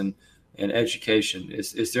awareness and education?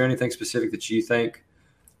 Is there anything specific that you think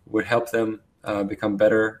would help them become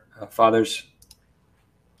better fathers?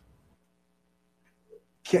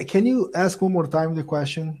 Can you ask one more time the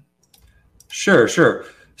question? Sure.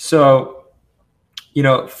 So,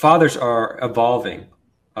 fathers are evolving.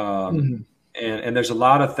 And there's a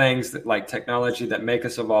lot of things that, like technology, that make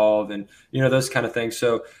us evolve, and those kind of things.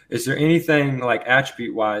 So is there anything like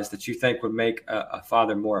attribute wise that you think would make a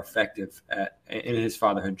father more effective in his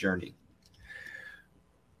fatherhood journey?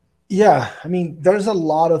 Yeah, I mean, there's a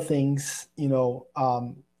lot of things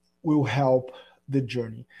will help the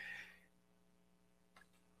journey.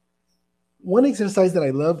 One exercise that I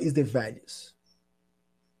love is the values.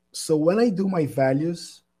 So when I do my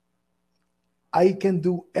values, I can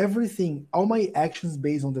do everything, all my actions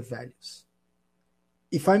based on the values.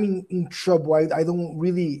 If I'm in trouble, I don't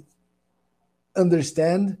really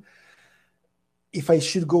understand if I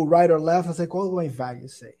should go right or left. I was like, what do my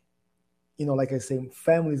values say? Like I say,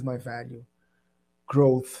 family is my value.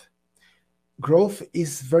 Growth. Growth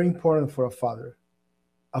is very important for a father.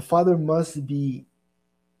 A father must be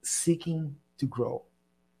seeking to grow,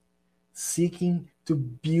 seeking to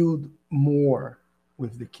build more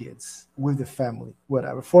with the kids, with the family,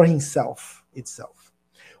 whatever, for himself itself.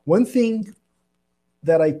 One thing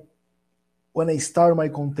that when I start my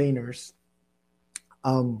containers,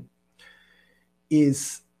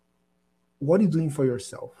 is what are you doing for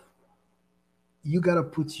yourself? You got to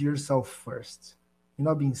put yourself first. You're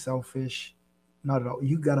not being selfish, not at all.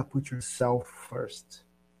 You got to put yourself first.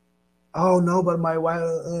 Oh, no, but my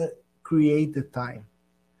wife, create the time.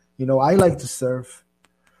 I like to serve,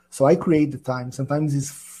 so I create the time. Sometimes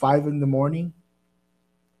it's 5 a.m.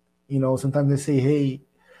 Sometimes I say, hey,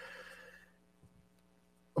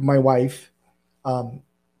 my wife, I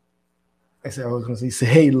was going to say,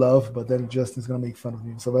 hey, love, but then Justin's going to make fun of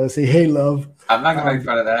me. So I say, hey, love. I'm not going to make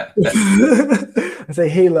fun of that. I say,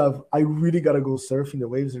 hey, love, I really got to go surfing. The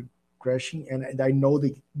waves are crashing, and I know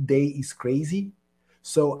the day is crazy.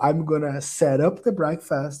 So I'm going to set up the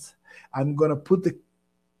breakfast. I'm going to put the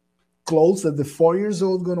clothes that the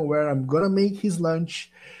 4-year-old going to wear. I'm going to make his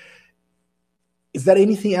lunch. Is there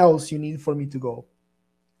anything else you need for me to go?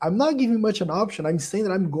 I'm not giving much an option. I'm saying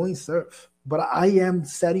that I'm going surf, but I am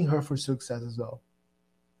setting her for success as well.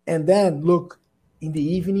 And then, look, in the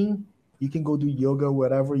evening, you can go do yoga,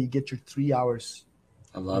 whatever. You get your 3 hours.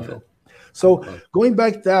 I love it. So going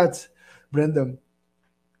back to that, Brendan,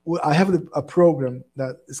 I have a program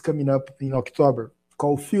that is coming up in October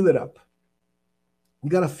called Fill It Up. You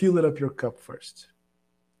got to fill it up your cup first.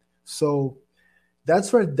 So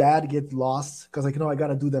that's where dad gets lost, because I got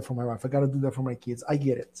to do that for my wife. I got to do that for my kids. I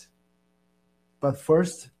get it. But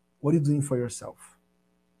first, what are you doing for yourself?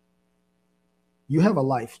 You have a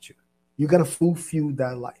life too. You got to fulfill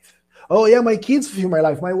that life. Oh, yeah, my kids fulfill my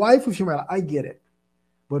life. My wife fulfill my life. I get it.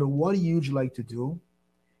 But what would you like to do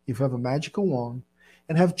if you have a magical wand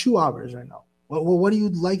and have 2 hours right now? What do you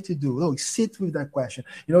like to do? No, sit with that question.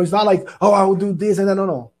 It's not like, oh, I will do this and then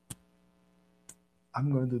no. I'm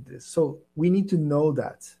going to do this. So we need to know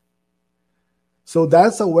that. So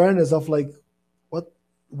that's awareness of like,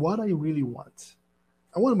 what I really want.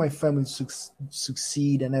 I want my family to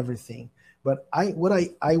succeed and everything. But I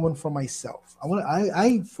want for myself.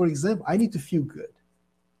 For example, I need to feel good.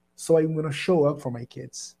 So I'm going to show up for my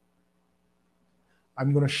kids.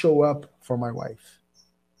 I'm going to show up for my wife.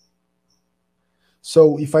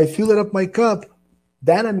 So if I fill it up my cup,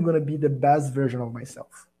 then I'm going to be the best version of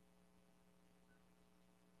myself.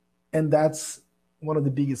 And that's one of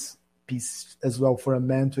the biggest pieces as well for a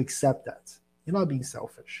man to accept that. You're not being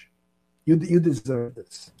selfish. You deserve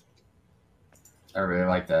this. I really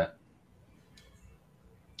like that.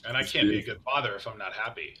 And I can't be a good father if I'm not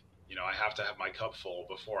happy. I have to have my cup full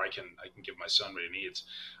before I can give my son what he needs.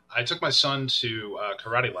 I took my son to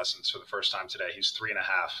karate lessons for the first time today. He's 3.5.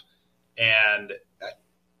 And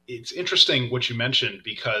it's interesting what you mentioned,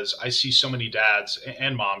 because I see so many dads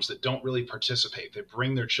and moms that don't really participate. They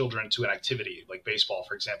bring their children to an activity like baseball,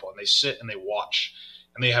 for example, and they sit and they watch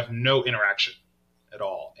and they have no interaction at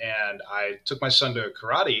all. And I took my son to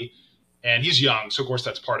karate, and he's young. So of course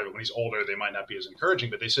that's part of it. When he's older, they might not be as encouraging,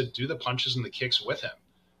 but they said, do the punches and the kicks with him.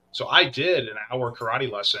 So I did an hour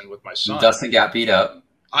karate lesson with my son. Dustin got beat up.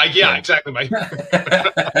 Yeah, exactly.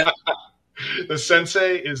 The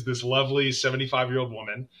sensei is this lovely 75-year-old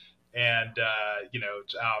woman. And,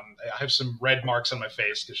 I have some red marks on my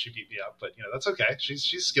face because she beat me up, but that's okay.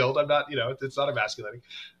 She's skilled. I'm not, it's not emasculating.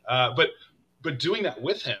 But doing that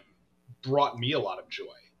with him brought me a lot of joy.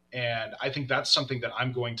 And I think that's something that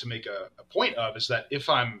I'm going to make a point of, is that if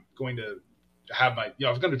I'm going to have if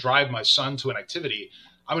I'm going to drive my son to an activity,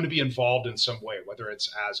 I'm going to be involved in some way, whether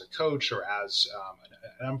it's as a coach or as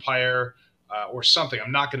an umpire or something.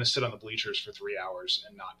 I'm not going to sit on the bleachers for 3 hours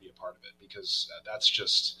and not be a part of it, because that's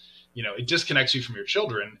just, it disconnects you from your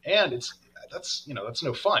children, and that's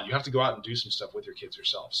no fun. You have to go out and do some stuff with your kids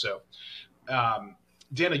yourself. So,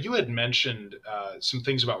 Dana, you had mentioned some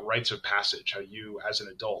things about rites of passage, how you as an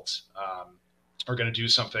adult are going to do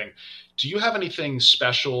something. Do you have anything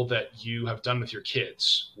special that you have done with your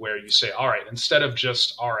kids where you say, all right, instead of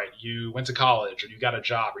just, all right, you went to college or you got a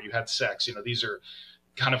job or you had sex, these are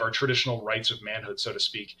kind of our traditional rites of manhood, so to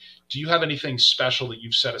speak. Do you have anything special that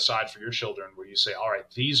you've set aside for your children where you say, all right,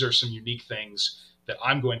 these are some unique things that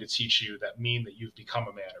I'm going to teach you that mean that you've become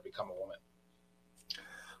a man or become a woman?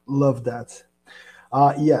 Love that.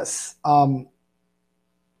 Yes.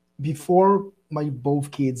 Before my both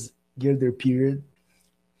kids get their period,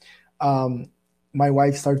 my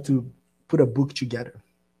wife started to put a book together.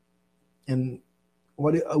 And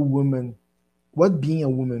what being a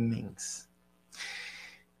woman means.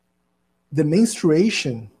 The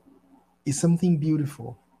menstruation is something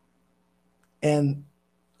beautiful. And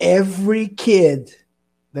every kid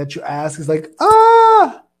that you ask is like,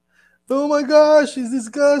 oh my gosh, it's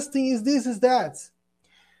disgusting, is this, is that.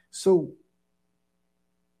 So,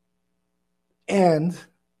 and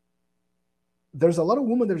there's a lot of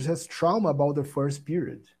women that has trauma about their first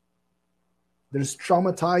period. There's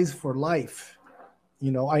traumatized for life.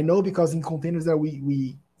 I know, because in containers that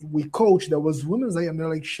we coach, there was women and they're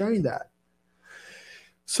like sharing that.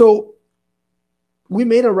 So we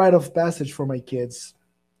made a rite of passage for my kids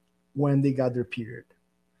when they got their period.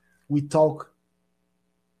 We talked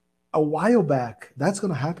a while back, that's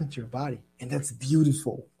going to happen to your body. And that's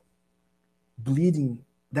beautiful. Bleeding,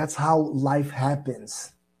 that's how life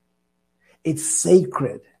happens. It's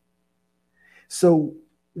sacred. So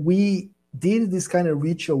we did this kind of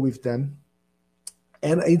ritual with them,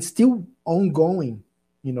 and it's still ongoing,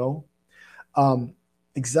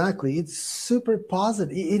 Exactly. It's super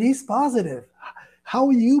positive. It is positive. How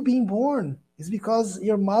are you being born? It's because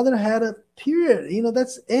your mother had a period.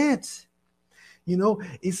 That's it.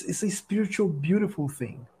 It's a spiritual, beautiful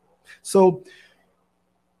thing. So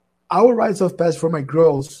our rites of passage for my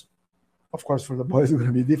girls, of course, for the boys, it's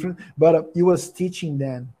going to be different. But it was teaching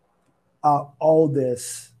them all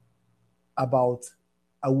this about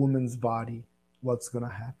a woman's body, what's going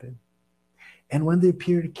to happen. And when the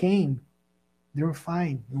period came, they were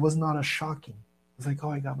fine. It was not as shocking. It was like,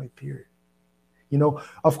 oh, I got my period.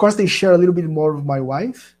 Of course, they share a little bit more with my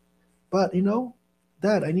wife. But,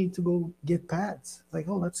 Dad, I need to go get pads. Like,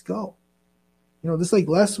 oh, let's go. This like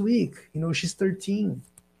last week, she's 13.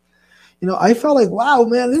 I felt like, wow,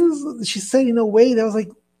 man, she said in a way that was like,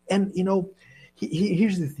 and,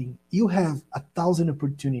 here's the thing. You have 1,000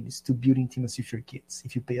 opportunities to build intimacy with your kids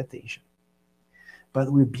if you pay attention. But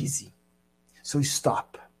we're busy. So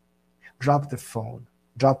stop. Drop the phone,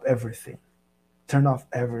 drop everything, turn off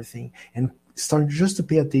everything, and start just to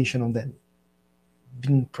pay attention on them,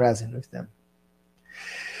 being present with them.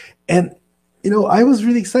 And, I was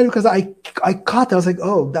really excited because I caught that. I was like,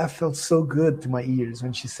 oh, that felt so good to my ears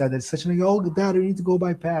when she said that. It's such like, oh, Dad, I need to go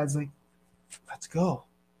buy pads. Like, let's go.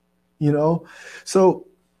 So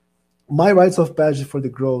my rites of passage for the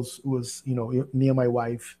girls was, me and my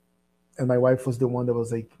wife. And my wife was the one that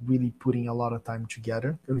was like really putting a lot of time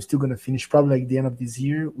together. And we're still going to finish, probably like the end of this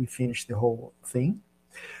year, we finish the whole thing.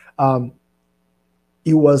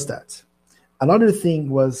 It was that. Another thing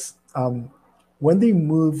was when they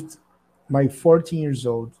moved, my 14 years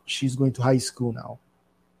old, she's going to high school now.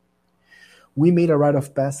 We made a rite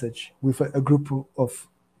of passage with a group of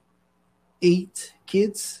 8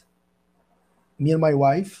 kids. Me and my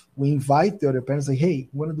wife, we invite the other parents, like, hey,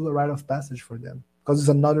 we want to do a rite of passage for them because it's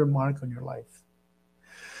another mark on your life.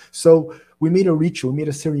 So we made a ritual, we made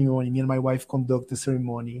a ceremony. Me and my wife conducted the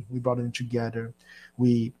ceremony. We brought them together.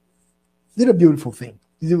 We did a beautiful thing.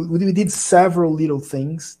 We did several little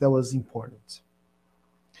things that was important.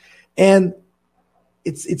 And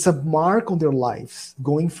it's a mark on their lives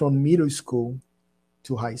going from middle school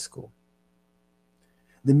to high school.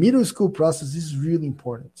 The middle school process is really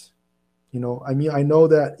important. I know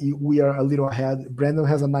that we are a little ahead. Brandon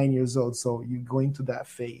has a 9 years old, so you're going to that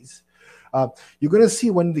phase. You're going to see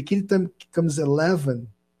when the kid comes 11,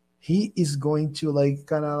 he is going to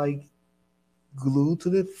kind of glue to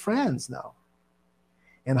the friends now.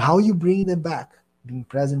 And how you bring them back, being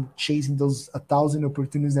present, chasing those 1,000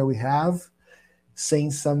 opportunities that we have,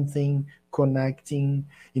 saying something, connecting,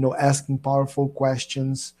 asking powerful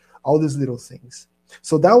questions, all these little things.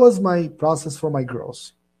 So that was my process for my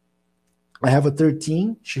girls. I have a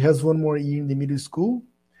 13. She has 1 more year in the middle school.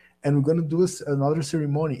 And we're going to do another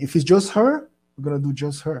ceremony. If it's just her, we're going to do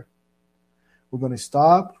just her. We're going to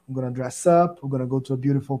stop. We're going to dress up. We're going to go to a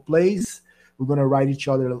beautiful place. We're going to write each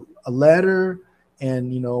other a letter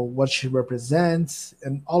and, what she represents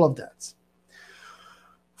and all of that.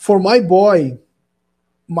 For my boy,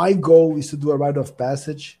 my goal is to do a rite of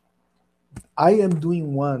passage. I am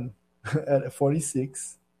doing one at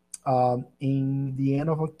 46 in the end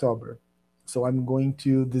of October. So I'm going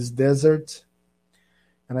to this desert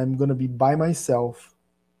and I'm going to be by myself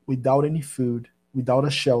without any food, without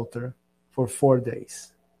a shelter for 4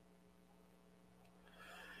 days.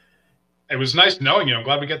 It was nice knowing you. I'm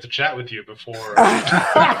glad we got to chat with you before.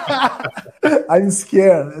 I'm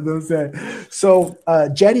scared. So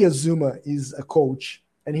Jerry Azuma is a coach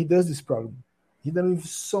and he does this program. He does it with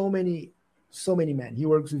so many men. He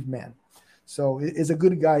works with men. So it's a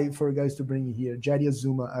good guy for guys to bring here. Jerry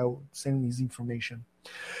Azuma, I'll send him his information.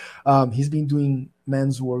 He's been doing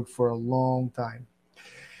men's work for a long time.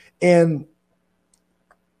 And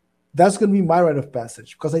that's going to be my rite of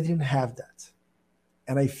passage because I didn't have that.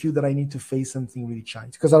 And I feel that I need to face something really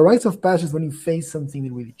challenging. Because a rite of passage is when you face something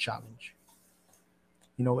that really challenge.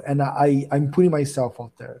 And I'm putting myself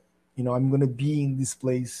out there. I'm going to be in this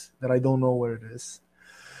place that I don't know where it is.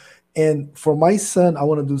 And for my son, I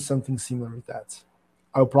want to do something similar with that.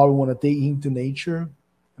 I'll probably want to take him to nature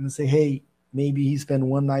and say, hey, maybe he spend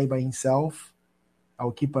one night by himself.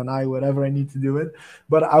 I'll keep an eye, whatever I need to do it.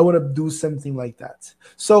 But I want to do something like that.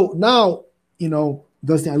 So now,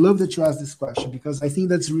 Dustin, I love that you asked this question because I think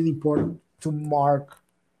that's really important to mark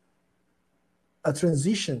a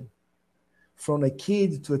transition from a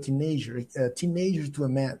kid to a teenager to a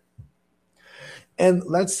man. And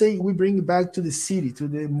let's say we bring it back to the city, to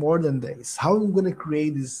the modern days. How am I going to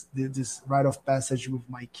create this rite of passage with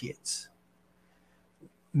my kids?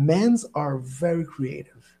 Men are very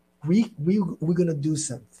creative. We're going to do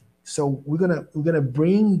something. So we're gonna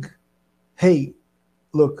bring, hey,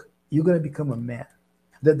 look, you're going to become a man.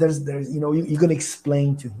 That there's you're going to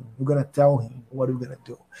explain to him. We're going to tell him what we're going to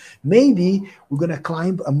do. Maybe we're going to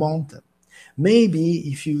climb a mountain.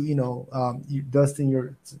 Maybe if Dustin,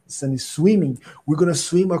 your son is swimming, we're going to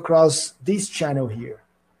swim across this channel here.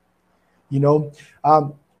 In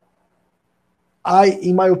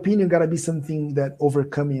my opinion, got to be something that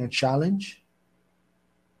overcoming a challenge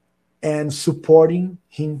and supporting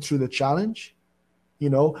him through the challenge.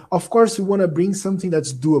 Of course, we want to bring something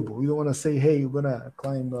that's doable. We don't want to say, hey, you're going to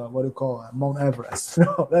climb, Mount Everest.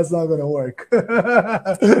 No, that's not going to work.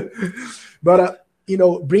 But,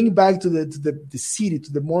 bring back to the city,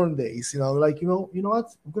 to the modern days, you know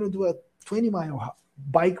what? We're going to do a 20-mile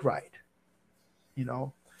bike ride,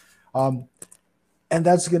 and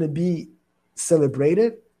that's going to be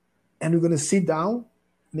celebrated. And we're going to sit down,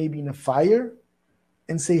 maybe in a fire,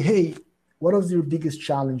 and say, hey, what was your biggest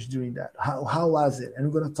challenge during that? How was it? And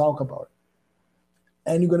we're going to talk about it.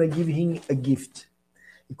 And you're going to give him a gift.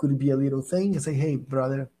 It could be a little thing and say, hey,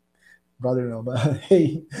 brother, no, but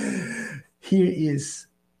hey, here is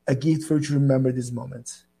a gift for you to remember this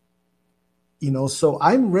moment. So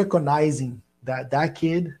I'm recognizing that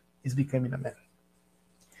kid is becoming a man.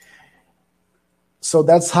 So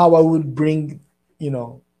that's how I would bring,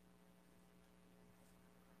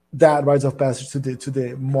 that rites of passage to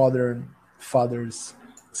the modern father's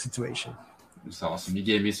situation. It's awesome. You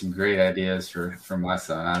gave me some great ideas for my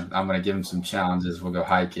son. I'm going to give him some challenges. We'll go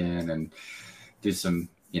hiking and do some,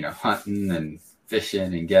 hunting and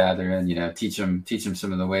fishing and gathering, teach him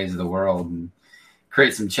some of the ways of the world and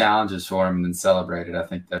create some challenges for him and then celebrate it. I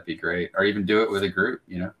think that'd be great. Or even do it with a group,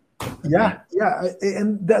 Yeah.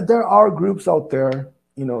 And there are groups out there,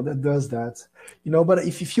 that does that, but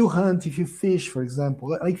if you hunt, if you fish, for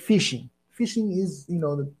example, like fishing is,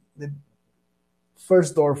 the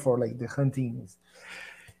first door for like the hunting.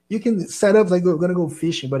 You can set up like we're going to go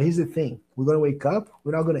fishing, but here's the thing. We're going to wake up.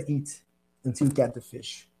 We're not going to eat until we get the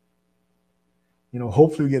fish.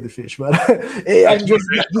 Hopefully we get the fish, but I'm just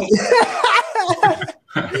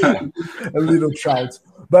a little trout.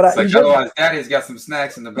 But otherwise, Daddy's got some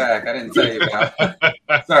snacks in the back. I didn't tell you about.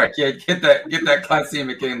 Sorry, kid. Get that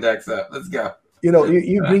glycemic index up. Let's go.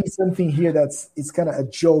 You bring something here it's kind of a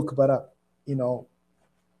joke, but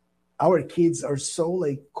our kids are so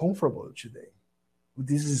like comfortable today with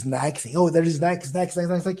this snack thing. Oh, there is snacks.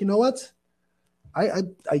 Like, you know what?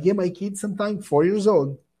 I give my kids sometime 4 years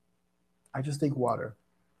old. I just take water.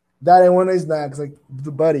 Dad, I want a snack. It's like,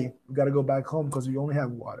 buddy, we got to go back home because we only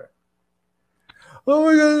have water. Oh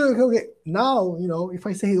my God. Okay. Now, if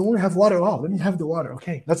I say you only have water, let me have the water.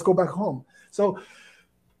 Okay, let's go back home. So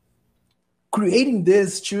creating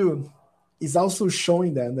this too is also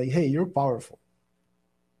showing them that, hey, you're powerful.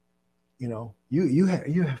 You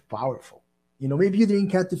have powerful. Maybe you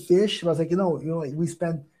didn't catch the fish, but I was like, we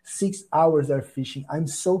spent 6 hours there fishing. I'm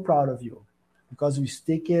so proud of you because we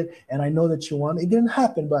stick it, and I know that you won. It didn't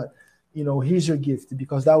happen, but here's your gift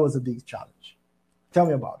because that was a big challenge. Tell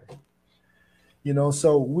me about it.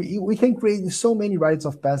 So we can create so many rites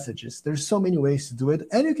of passages. There's so many ways to do it,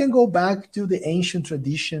 and you can go back to the ancient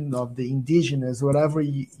tradition of the indigenous, whatever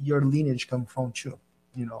your lineage come from too.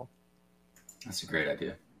 That's a great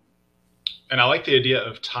idea. And I like the idea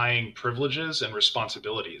of tying privileges and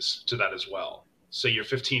responsibilities to that as well. Say you're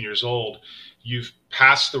 15 years old, you've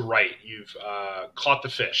passed the rite, you've caught the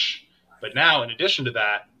fish. But now, in addition to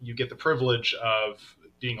that, you get the privilege of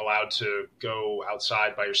being allowed to go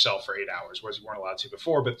outside by yourself for 8 hours, whereas you weren't allowed to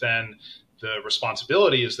before. But then the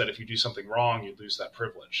responsibility is that if you do something wrong, you lose that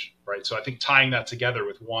privilege, right? So I think tying that together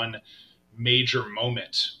with one major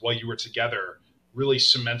moment while you were together really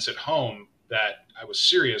cements it home that I was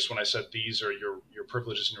serious when I said these are your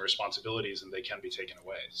privileges and your responsibilities, and they can be taken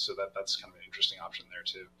away. So that's kind of an interesting option there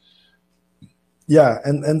too. Yeah,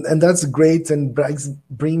 and that's great, and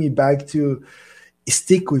bring me back to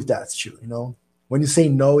stick with that too. When you say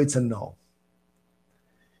no, it's a no.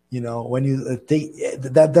 When you take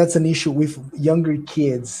that's an issue with younger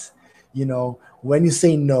kids. When you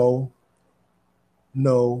say no,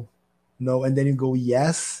 and then you go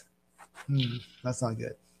yes, that's not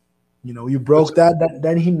good. You broke that.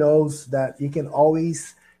 Then he knows that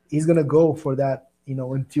he's gonna go for that.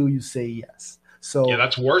 Until you say yes. So yeah,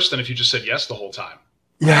 that's worse than if you just said yes the whole time.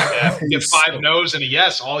 Yeah, he gets 5 no's and a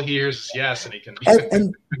yes. All he hears is yes, and he can.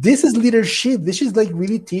 And this is leadership. This is like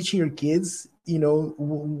really teaching your kids,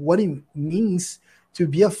 what it means to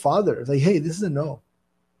be a father. It's like, hey, this is a no.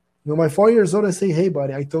 My 4 years old, I say, hey,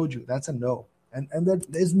 buddy, I told you that's a no, and that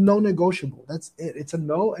there's no negotiable. That's it. It's a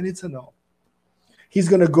no, and it's a no. He's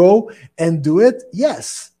gonna go and do it.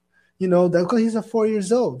 Yes, that because he's a 4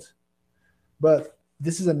 years old, but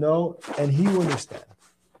this is a no, and he will understand.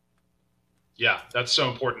 Yeah, that's so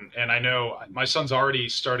important. And I know my son's already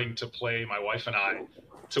starting to play my wife and I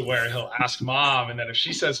to where he'll ask mom, and then if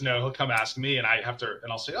she says no, he'll come ask me, and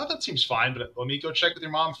I'll say, oh, that seems fine, but let me go check with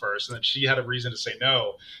your mom first. And then she had a reason to say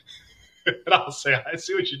no. And I'll say, I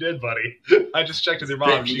see what you did, buddy. I just checked with your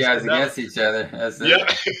mom. You guys against each other. That's yeah,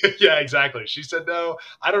 yeah, exactly. She said no.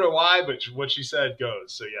 I don't know why, but what she said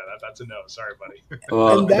goes. So yeah, that's a no. Sorry, buddy.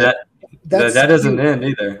 Well, that doesn't end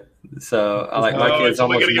either. So my kid's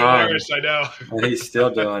almost 9. Worse, I know. And he's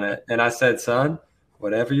still doing it. And I said, son,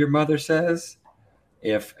 whatever your mother says,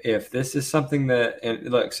 if this is something that, and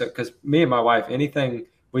look, so because me and my wife, anything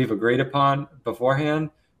we've agreed upon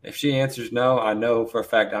beforehand, if she answers no, I know for a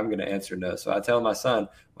fact I'm going to answer no. So I tell my son,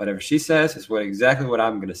 whatever she says is exactly what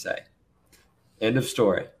I'm going to say. End of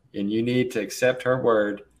story. And you need to accept her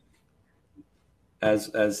word as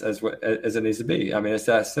it needs to be. I mean, it's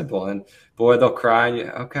that simple. And boy, they'll cry. And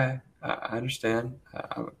okay, I understand.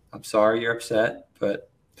 I'm sorry you're upset, but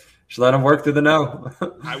just let them work through the no.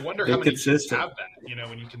 I wonder how many kids have that.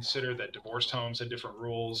 When you consider that divorced homes have different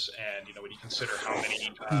rules, and when you consider how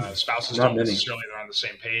many spouses don't necessarily are on the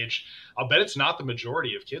same page, I'll bet it's not the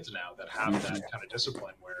majority of kids now that have that kind of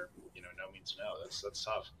discipline where no means no. That's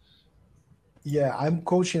tough. Yeah, I'm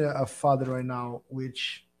coaching a father right now,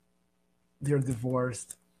 which they're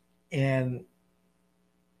divorced. And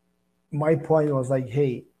my point was like,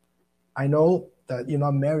 hey, I know that you're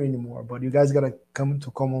not married anymore, but you guys got to come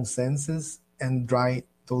to common senses and draw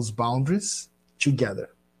those boundaries together,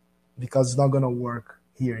 because it's not going to work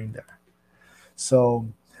here and there. So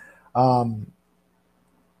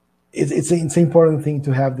it's an important thing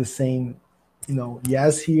to have the same,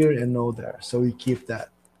 yes here and no there. So we keep that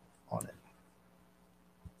on it.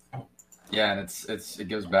 Yeah, and it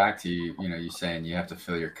goes back to you saying you have to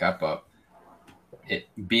fill your cup up.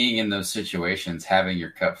 Being in those situations, having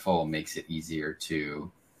your cup full makes it easier to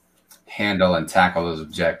handle and tackle those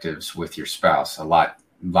objectives with your spouse a lot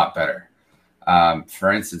better.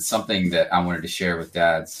 For instance, something that I wanted to share with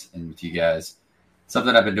dads and with you guys,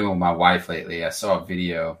 something I've been doing with my wife lately. I saw a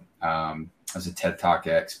video. As a TED Talk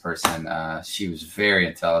X person, she was very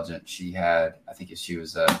intelligent. I think she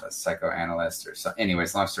was a psychoanalyst or so.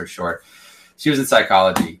 Anyways, long story short, she was in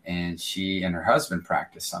psychology, and she and her husband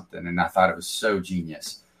practiced something, and I thought it was so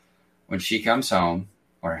genius. When she comes home,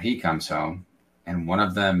 or he comes home, and one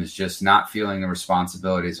of them is just not feeling the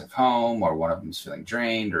responsibilities of home, or one of them is feeling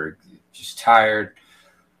drained or just tired,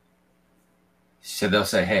 so they'll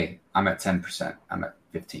say, hey, I'm at 10%. I'm at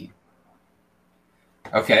 15.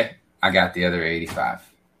 Okay, I got the other 85,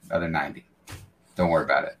 other 90. Don't worry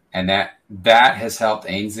about it. And that has helped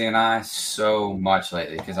Ainsley and I so much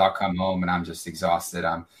lately, because I'll come home and I'm just exhausted.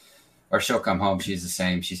 Or she'll come home. She's the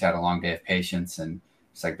same. She's had a long day of patients, and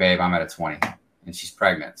it's like, babe, I'm at a 20, and she's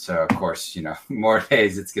pregnant. So of course, more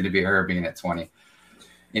days it's going to be her being at 20.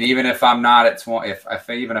 And even if I'm not at 20,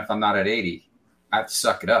 even if I'm not at 80, I have to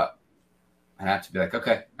suck it up. I have to be like,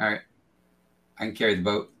 okay, all right, I can carry the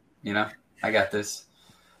boat. I got this.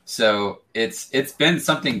 So it's been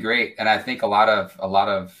something great, and I think a lot of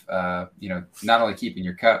not only keeping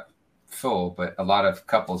your cup full, but a lot of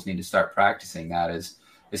couples need to start practicing that is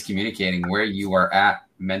communicating where you are at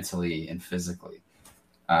mentally and physically,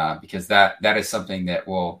 because that is something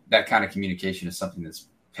that kind of communication is something that's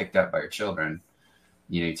picked up by your children.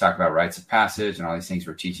 You talk about rites of passage and all these things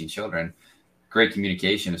we're teaching children. Great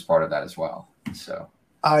communication is part of that as well. So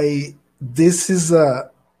this is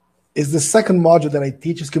the second module that I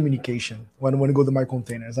teach is communication when I go to my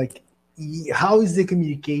containers. Like, how is the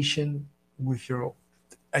communication with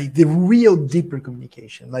the real deeper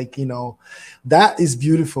communication? Like, that is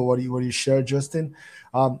beautiful what you shared, Justin.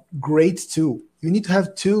 Great tool. You need to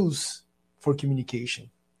have tools for communication,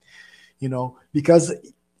 because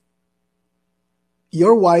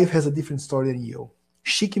your wife has a different story than you.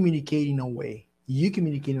 She communicates in a way. You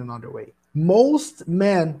communicate in another way. Most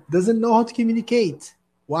men doesn't know how to communicate.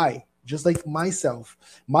 Why? Just like myself.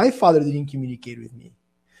 My father didn't communicate with me.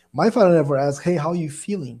 My father never asked, hey, how are you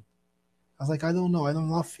feeling? I was like, I don't know. I'm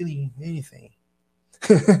not feeling anything.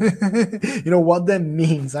 What that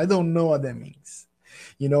means. I don't know what that means.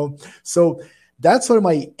 So that's where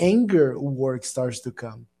my anger work starts to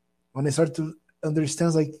come. When I start to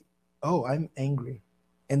understand, like, oh, I'm angry.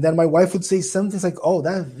 And then my wife would say something like, oh,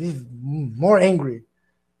 that is more angry.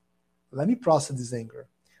 Let me process this anger.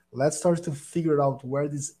 Let's start to figure out where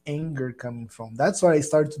this anger coming from. That's why I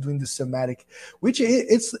started doing the somatic, which I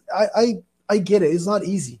get it. It's not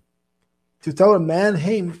easy to tell a man,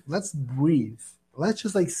 hey, let's breathe. Let's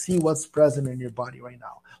just see what's present in your body right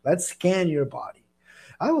now. Let's scan your body.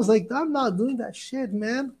 I was like, I'm not doing that shit,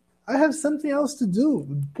 man. I have something else to do.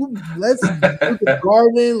 Let's do the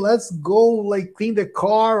garden. Let's go clean the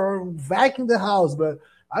car or vacuum the house. But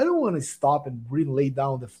I don't want to stop and really lay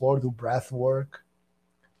down on the floor, do breath work.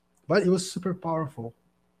 But it was super powerful.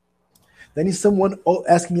 Then if someone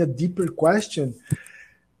asking me a deeper question,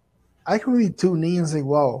 I can really tune in and say,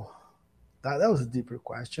 wow, that was a deeper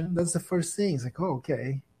question. That's the first thing. It's like, oh,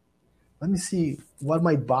 okay. Let me see what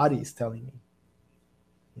my body is telling me.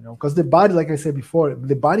 Because the body, like I said before,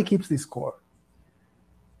 the body keeps the score.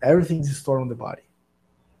 Everything is stored on the body.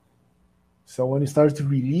 So when you start to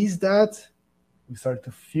release that, we start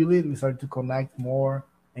to feel it, we start to connect more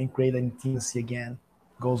and create an intimacy again.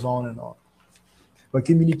 Goes on and on. But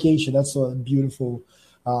communication, that's a beautiful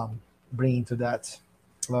bringing to that.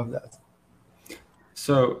 Love that.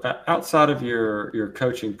 So outside of your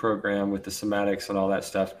coaching program with the somatics and all that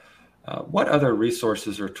stuff, what other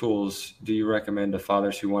resources or tools do you recommend to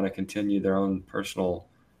fathers who want to continue their own personal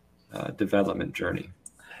development journey?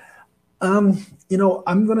 I'm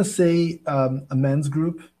going to say a men's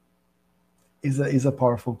group is a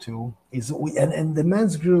powerful tool. And the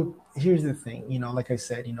men's group, here's the thing, like I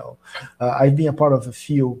said, I've been a part of a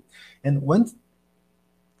few, and when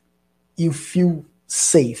you feel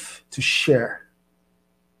safe to share,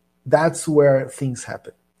 that's where things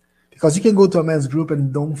happen. Because you can go to a men's group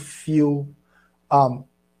and don't feel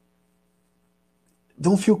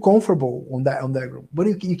don't feel comfortable on that group, but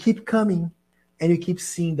you keep coming and you keep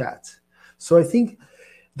seeing that. So I think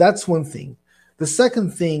that's one thing. The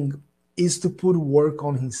second thing is to put work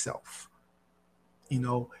on himself.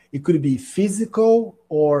 It could be physical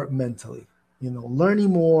or mentally,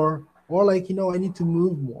 learning more, or like, I need to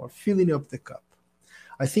move more, filling up the cup.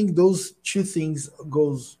 I think those two things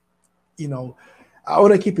goes, I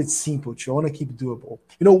want to keep it simple too. I want to keep it doable.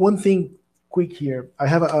 One thing quick here, I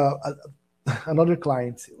have another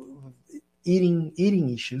client eating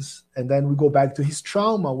issues, and then we go back to his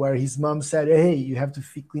trauma where his mom said, hey, you have to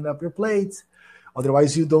clean up your plates,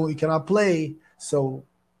 otherwise you cannot play. So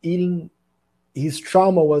his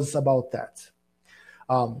trauma was about that.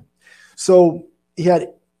 So he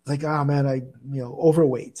had like, man,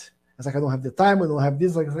 overweight. It's like, I don't have the time, I don't have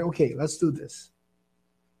this. Like, I said, okay, let's do this.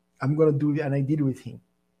 I'm gonna do it, and I did it with him.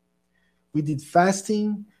 We did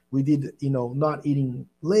fasting, we did, not eating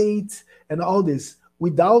late and all this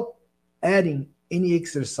without adding any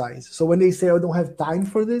exercise. So when they say, I don't have time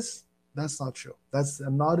for this, that's not true. That's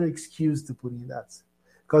another excuse to put in that.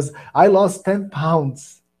 Because I lost 10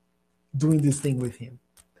 pounds doing this thing with him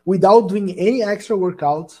without doing any extra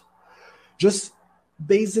workout, just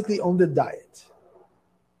basically on the diet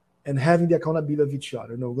and having the accountability of each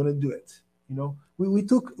other. No, we're going to do it. We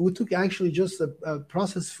took actually just a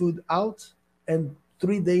processed food out and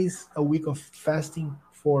 3 days a week of fasting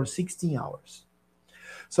for 16 hours.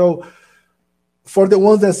 So for the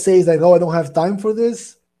ones that say like, oh, I don't have time for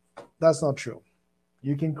this, that's not true.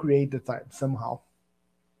 You can create the time somehow.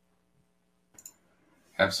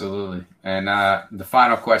 Absolutely. And the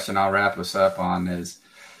final question I'll wrap us up on is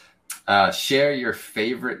share your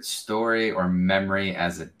favorite story or memory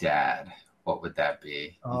as a dad. What would that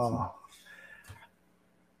be? Oh,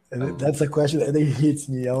 that's a question that hits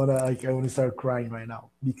me. I wanna start crying right now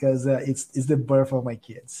because it's the birth of my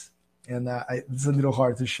kids, and it's a little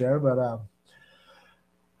hard to share, but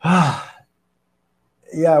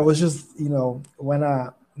yeah, it was just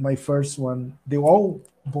when my first one, they were all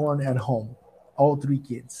born at home, all three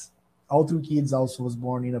kids also was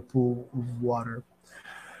born in a pool of water.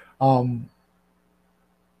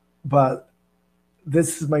 But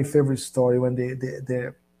this is my favorite story when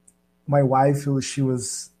my wife, she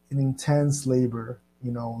was in intense labor,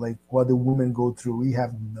 like what the women go through. We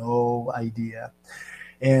have no idea.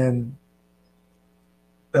 And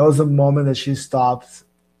there was a moment that she stopped,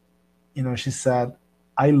 she said,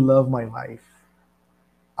 I love my life.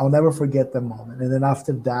 I'll never forget that moment. And then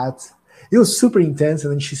after that, it was super intense.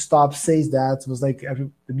 And then she stopped, says that. It was like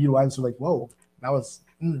the midwives were like, whoa, that was.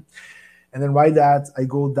 And then right that, I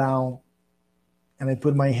go down and I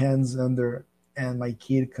put my hands under, and my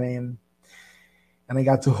kid came, and I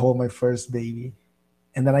got to hold my first baby.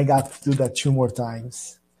 And then I got to do that 2 more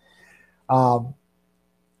times.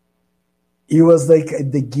 It was like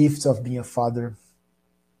the gift of being a father.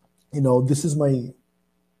 This is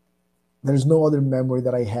there's no other memory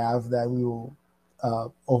that I have that will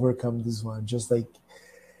overcome this one. Just like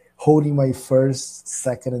holding my first,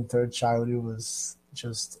 second, and third child, it was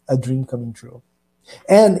just a dream coming true.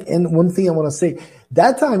 And one thing I want to say,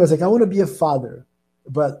 that time I was like, I want to be a father.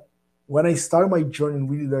 But when I started my journey,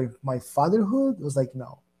 really like my fatherhood, it was like,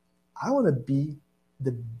 no, I want to be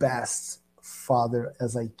the best father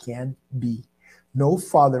as I can be. No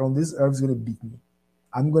father on this earth is going to beat me.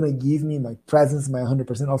 I'm going to give me my presence, my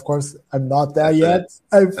 100%. Of course, I'm not there yet.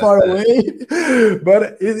 I'm far away.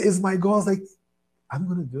 But it's my goal. I was like, I'm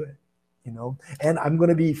going to do it, And I'm going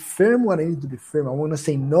to be firm when I need to be firm. I'm going to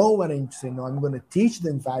say no when I need to say no. I'm going to teach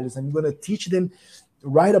them values. I'm going to teach them to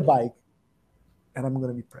ride a bike. And I'm going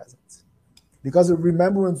to be present. Because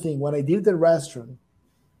remember one thing, when I did the restaurant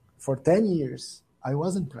for 10 years, I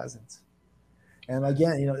wasn't present. And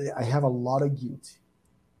again, I have a lot of guilt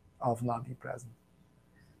of not being present.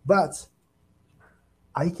 But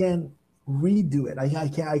I can redo it.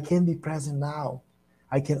 I can be present now.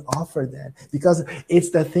 I can offer that. Because it's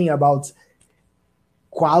the thing about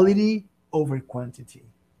quality over quantity.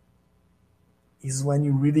 Is when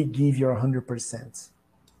you really give your 100%.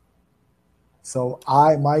 So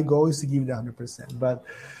my goal is to give the 100%. But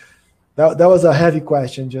that was a heavy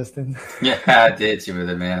question, Justin. Yeah, I did you with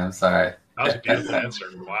it, man. I'm sorry. That was a beautiful answer.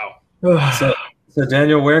 Wow. So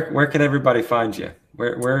Daniel, where can everybody find you?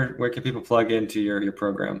 Where can people plug into your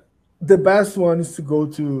program? The best one is to go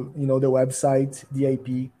to the website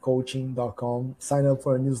dipcoaching.com, sign up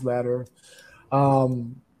for a newsletter.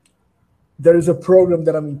 There is a program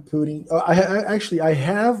that I'm putting. I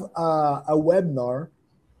have a webinar,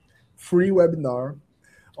 free webinar,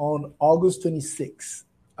 on August 26th.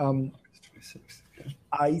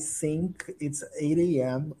 I think it's 8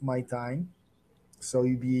 a.m. my time, so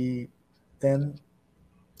it'll be 10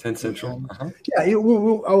 10 Central. Yeah,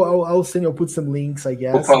 I'll send you. I'll put some links, I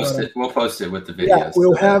guess. We'll post it with the videos. Yeah,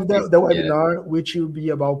 we'll have the webinar, which will be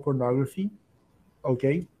about pornography.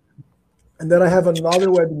 Okay. And then I have another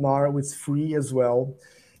webinar, which is free as well.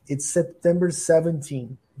 It's September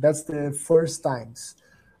 17th. That's the first times.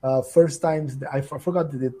 I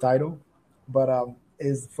forgot the title, but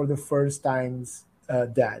is for the first times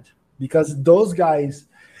dad. Because those guys,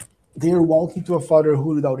 they are walking to a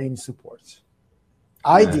fatherhood without any support.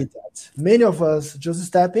 I did that. Many of us just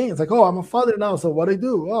step in. It's like, oh, I'm a father now, so what do I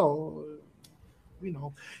do? Oh,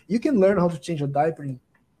 you can learn how to change a diaper in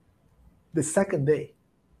the second day,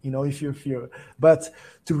 if you fear. But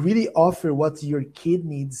to really offer what your kid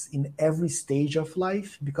needs in every stage of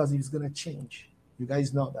life, because it's going to change. You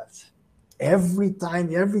guys know that. Every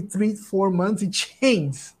time, every 3-4 months, it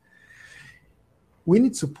changes. We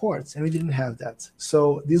need support, and we didn't have that.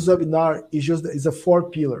 So this webinar is a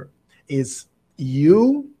 4-pillar. It's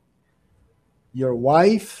you, your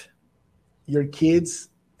wife, your kids,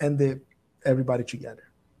 and everybody together.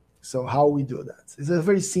 So how we do that? It's a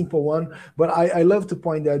very simple one, but I love to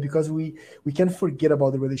point that because we can't forget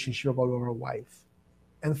about the relationship about our wife.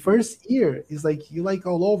 And first year is like you like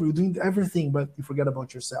all over, you're doing everything, but you forget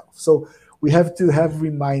about yourself. So we have to have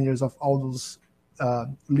reminders of all those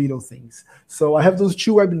little things. So I have those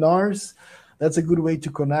 2 webinars. That's a good way to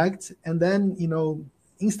connect. And then,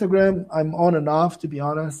 Instagram, I'm on and off, to be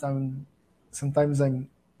honest. Sometimes I'm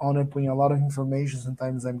on and putting a lot of information.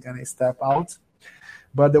 Sometimes I'm going to step out.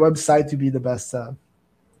 But the website to be the best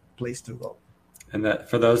place to go. And that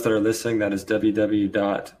for those that are listening, that is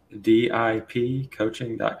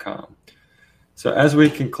www.dipcoaching.com. So as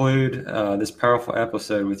we conclude this powerful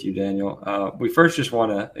episode with you, Daniel, we first just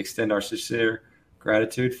want to extend our sincere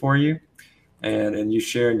gratitude for you and you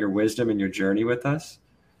sharing your wisdom and your journey with us.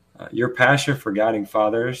 Your passion for guiding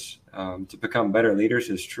fathers to become better leaders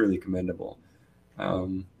is truly commendable.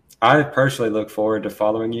 I personally look forward to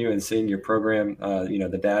following you and seeing your program,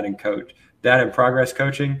 the Dad in Progress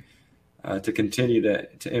Coaching, to continue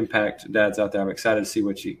to impact dads out there. I'm excited to see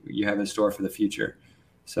what you have in store for the future.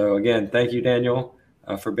 So again, thank you, Daniel,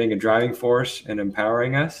 for being a driving force and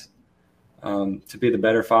empowering us to be the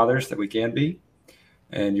better fathers that we can be.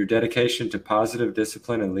 And your dedication to positive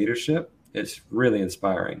discipline and leadership is really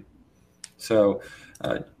inspiring. So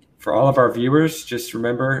for all of our viewers, just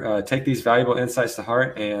remember, take these valuable insights to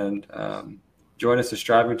heart and join us in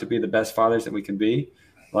striving to be the best fathers that we can be.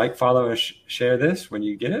 Like, follow, and share this when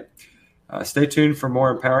you get it. Stay tuned for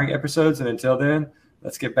more empowering episodes. And until then,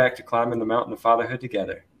 let's get back to climbing the mountain of fatherhood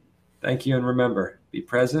together. Thank you. And remember, be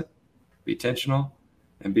present, be intentional,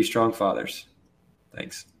 and be strong fathers.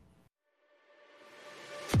 Thanks.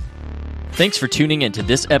 Thanks for tuning into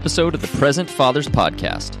this episode of the Present Fathers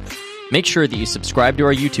Podcast. Make sure that you subscribe to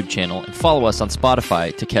our YouTube channel and follow us on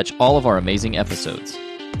Spotify to catch all of our amazing episodes.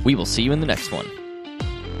 We will see you in the next one.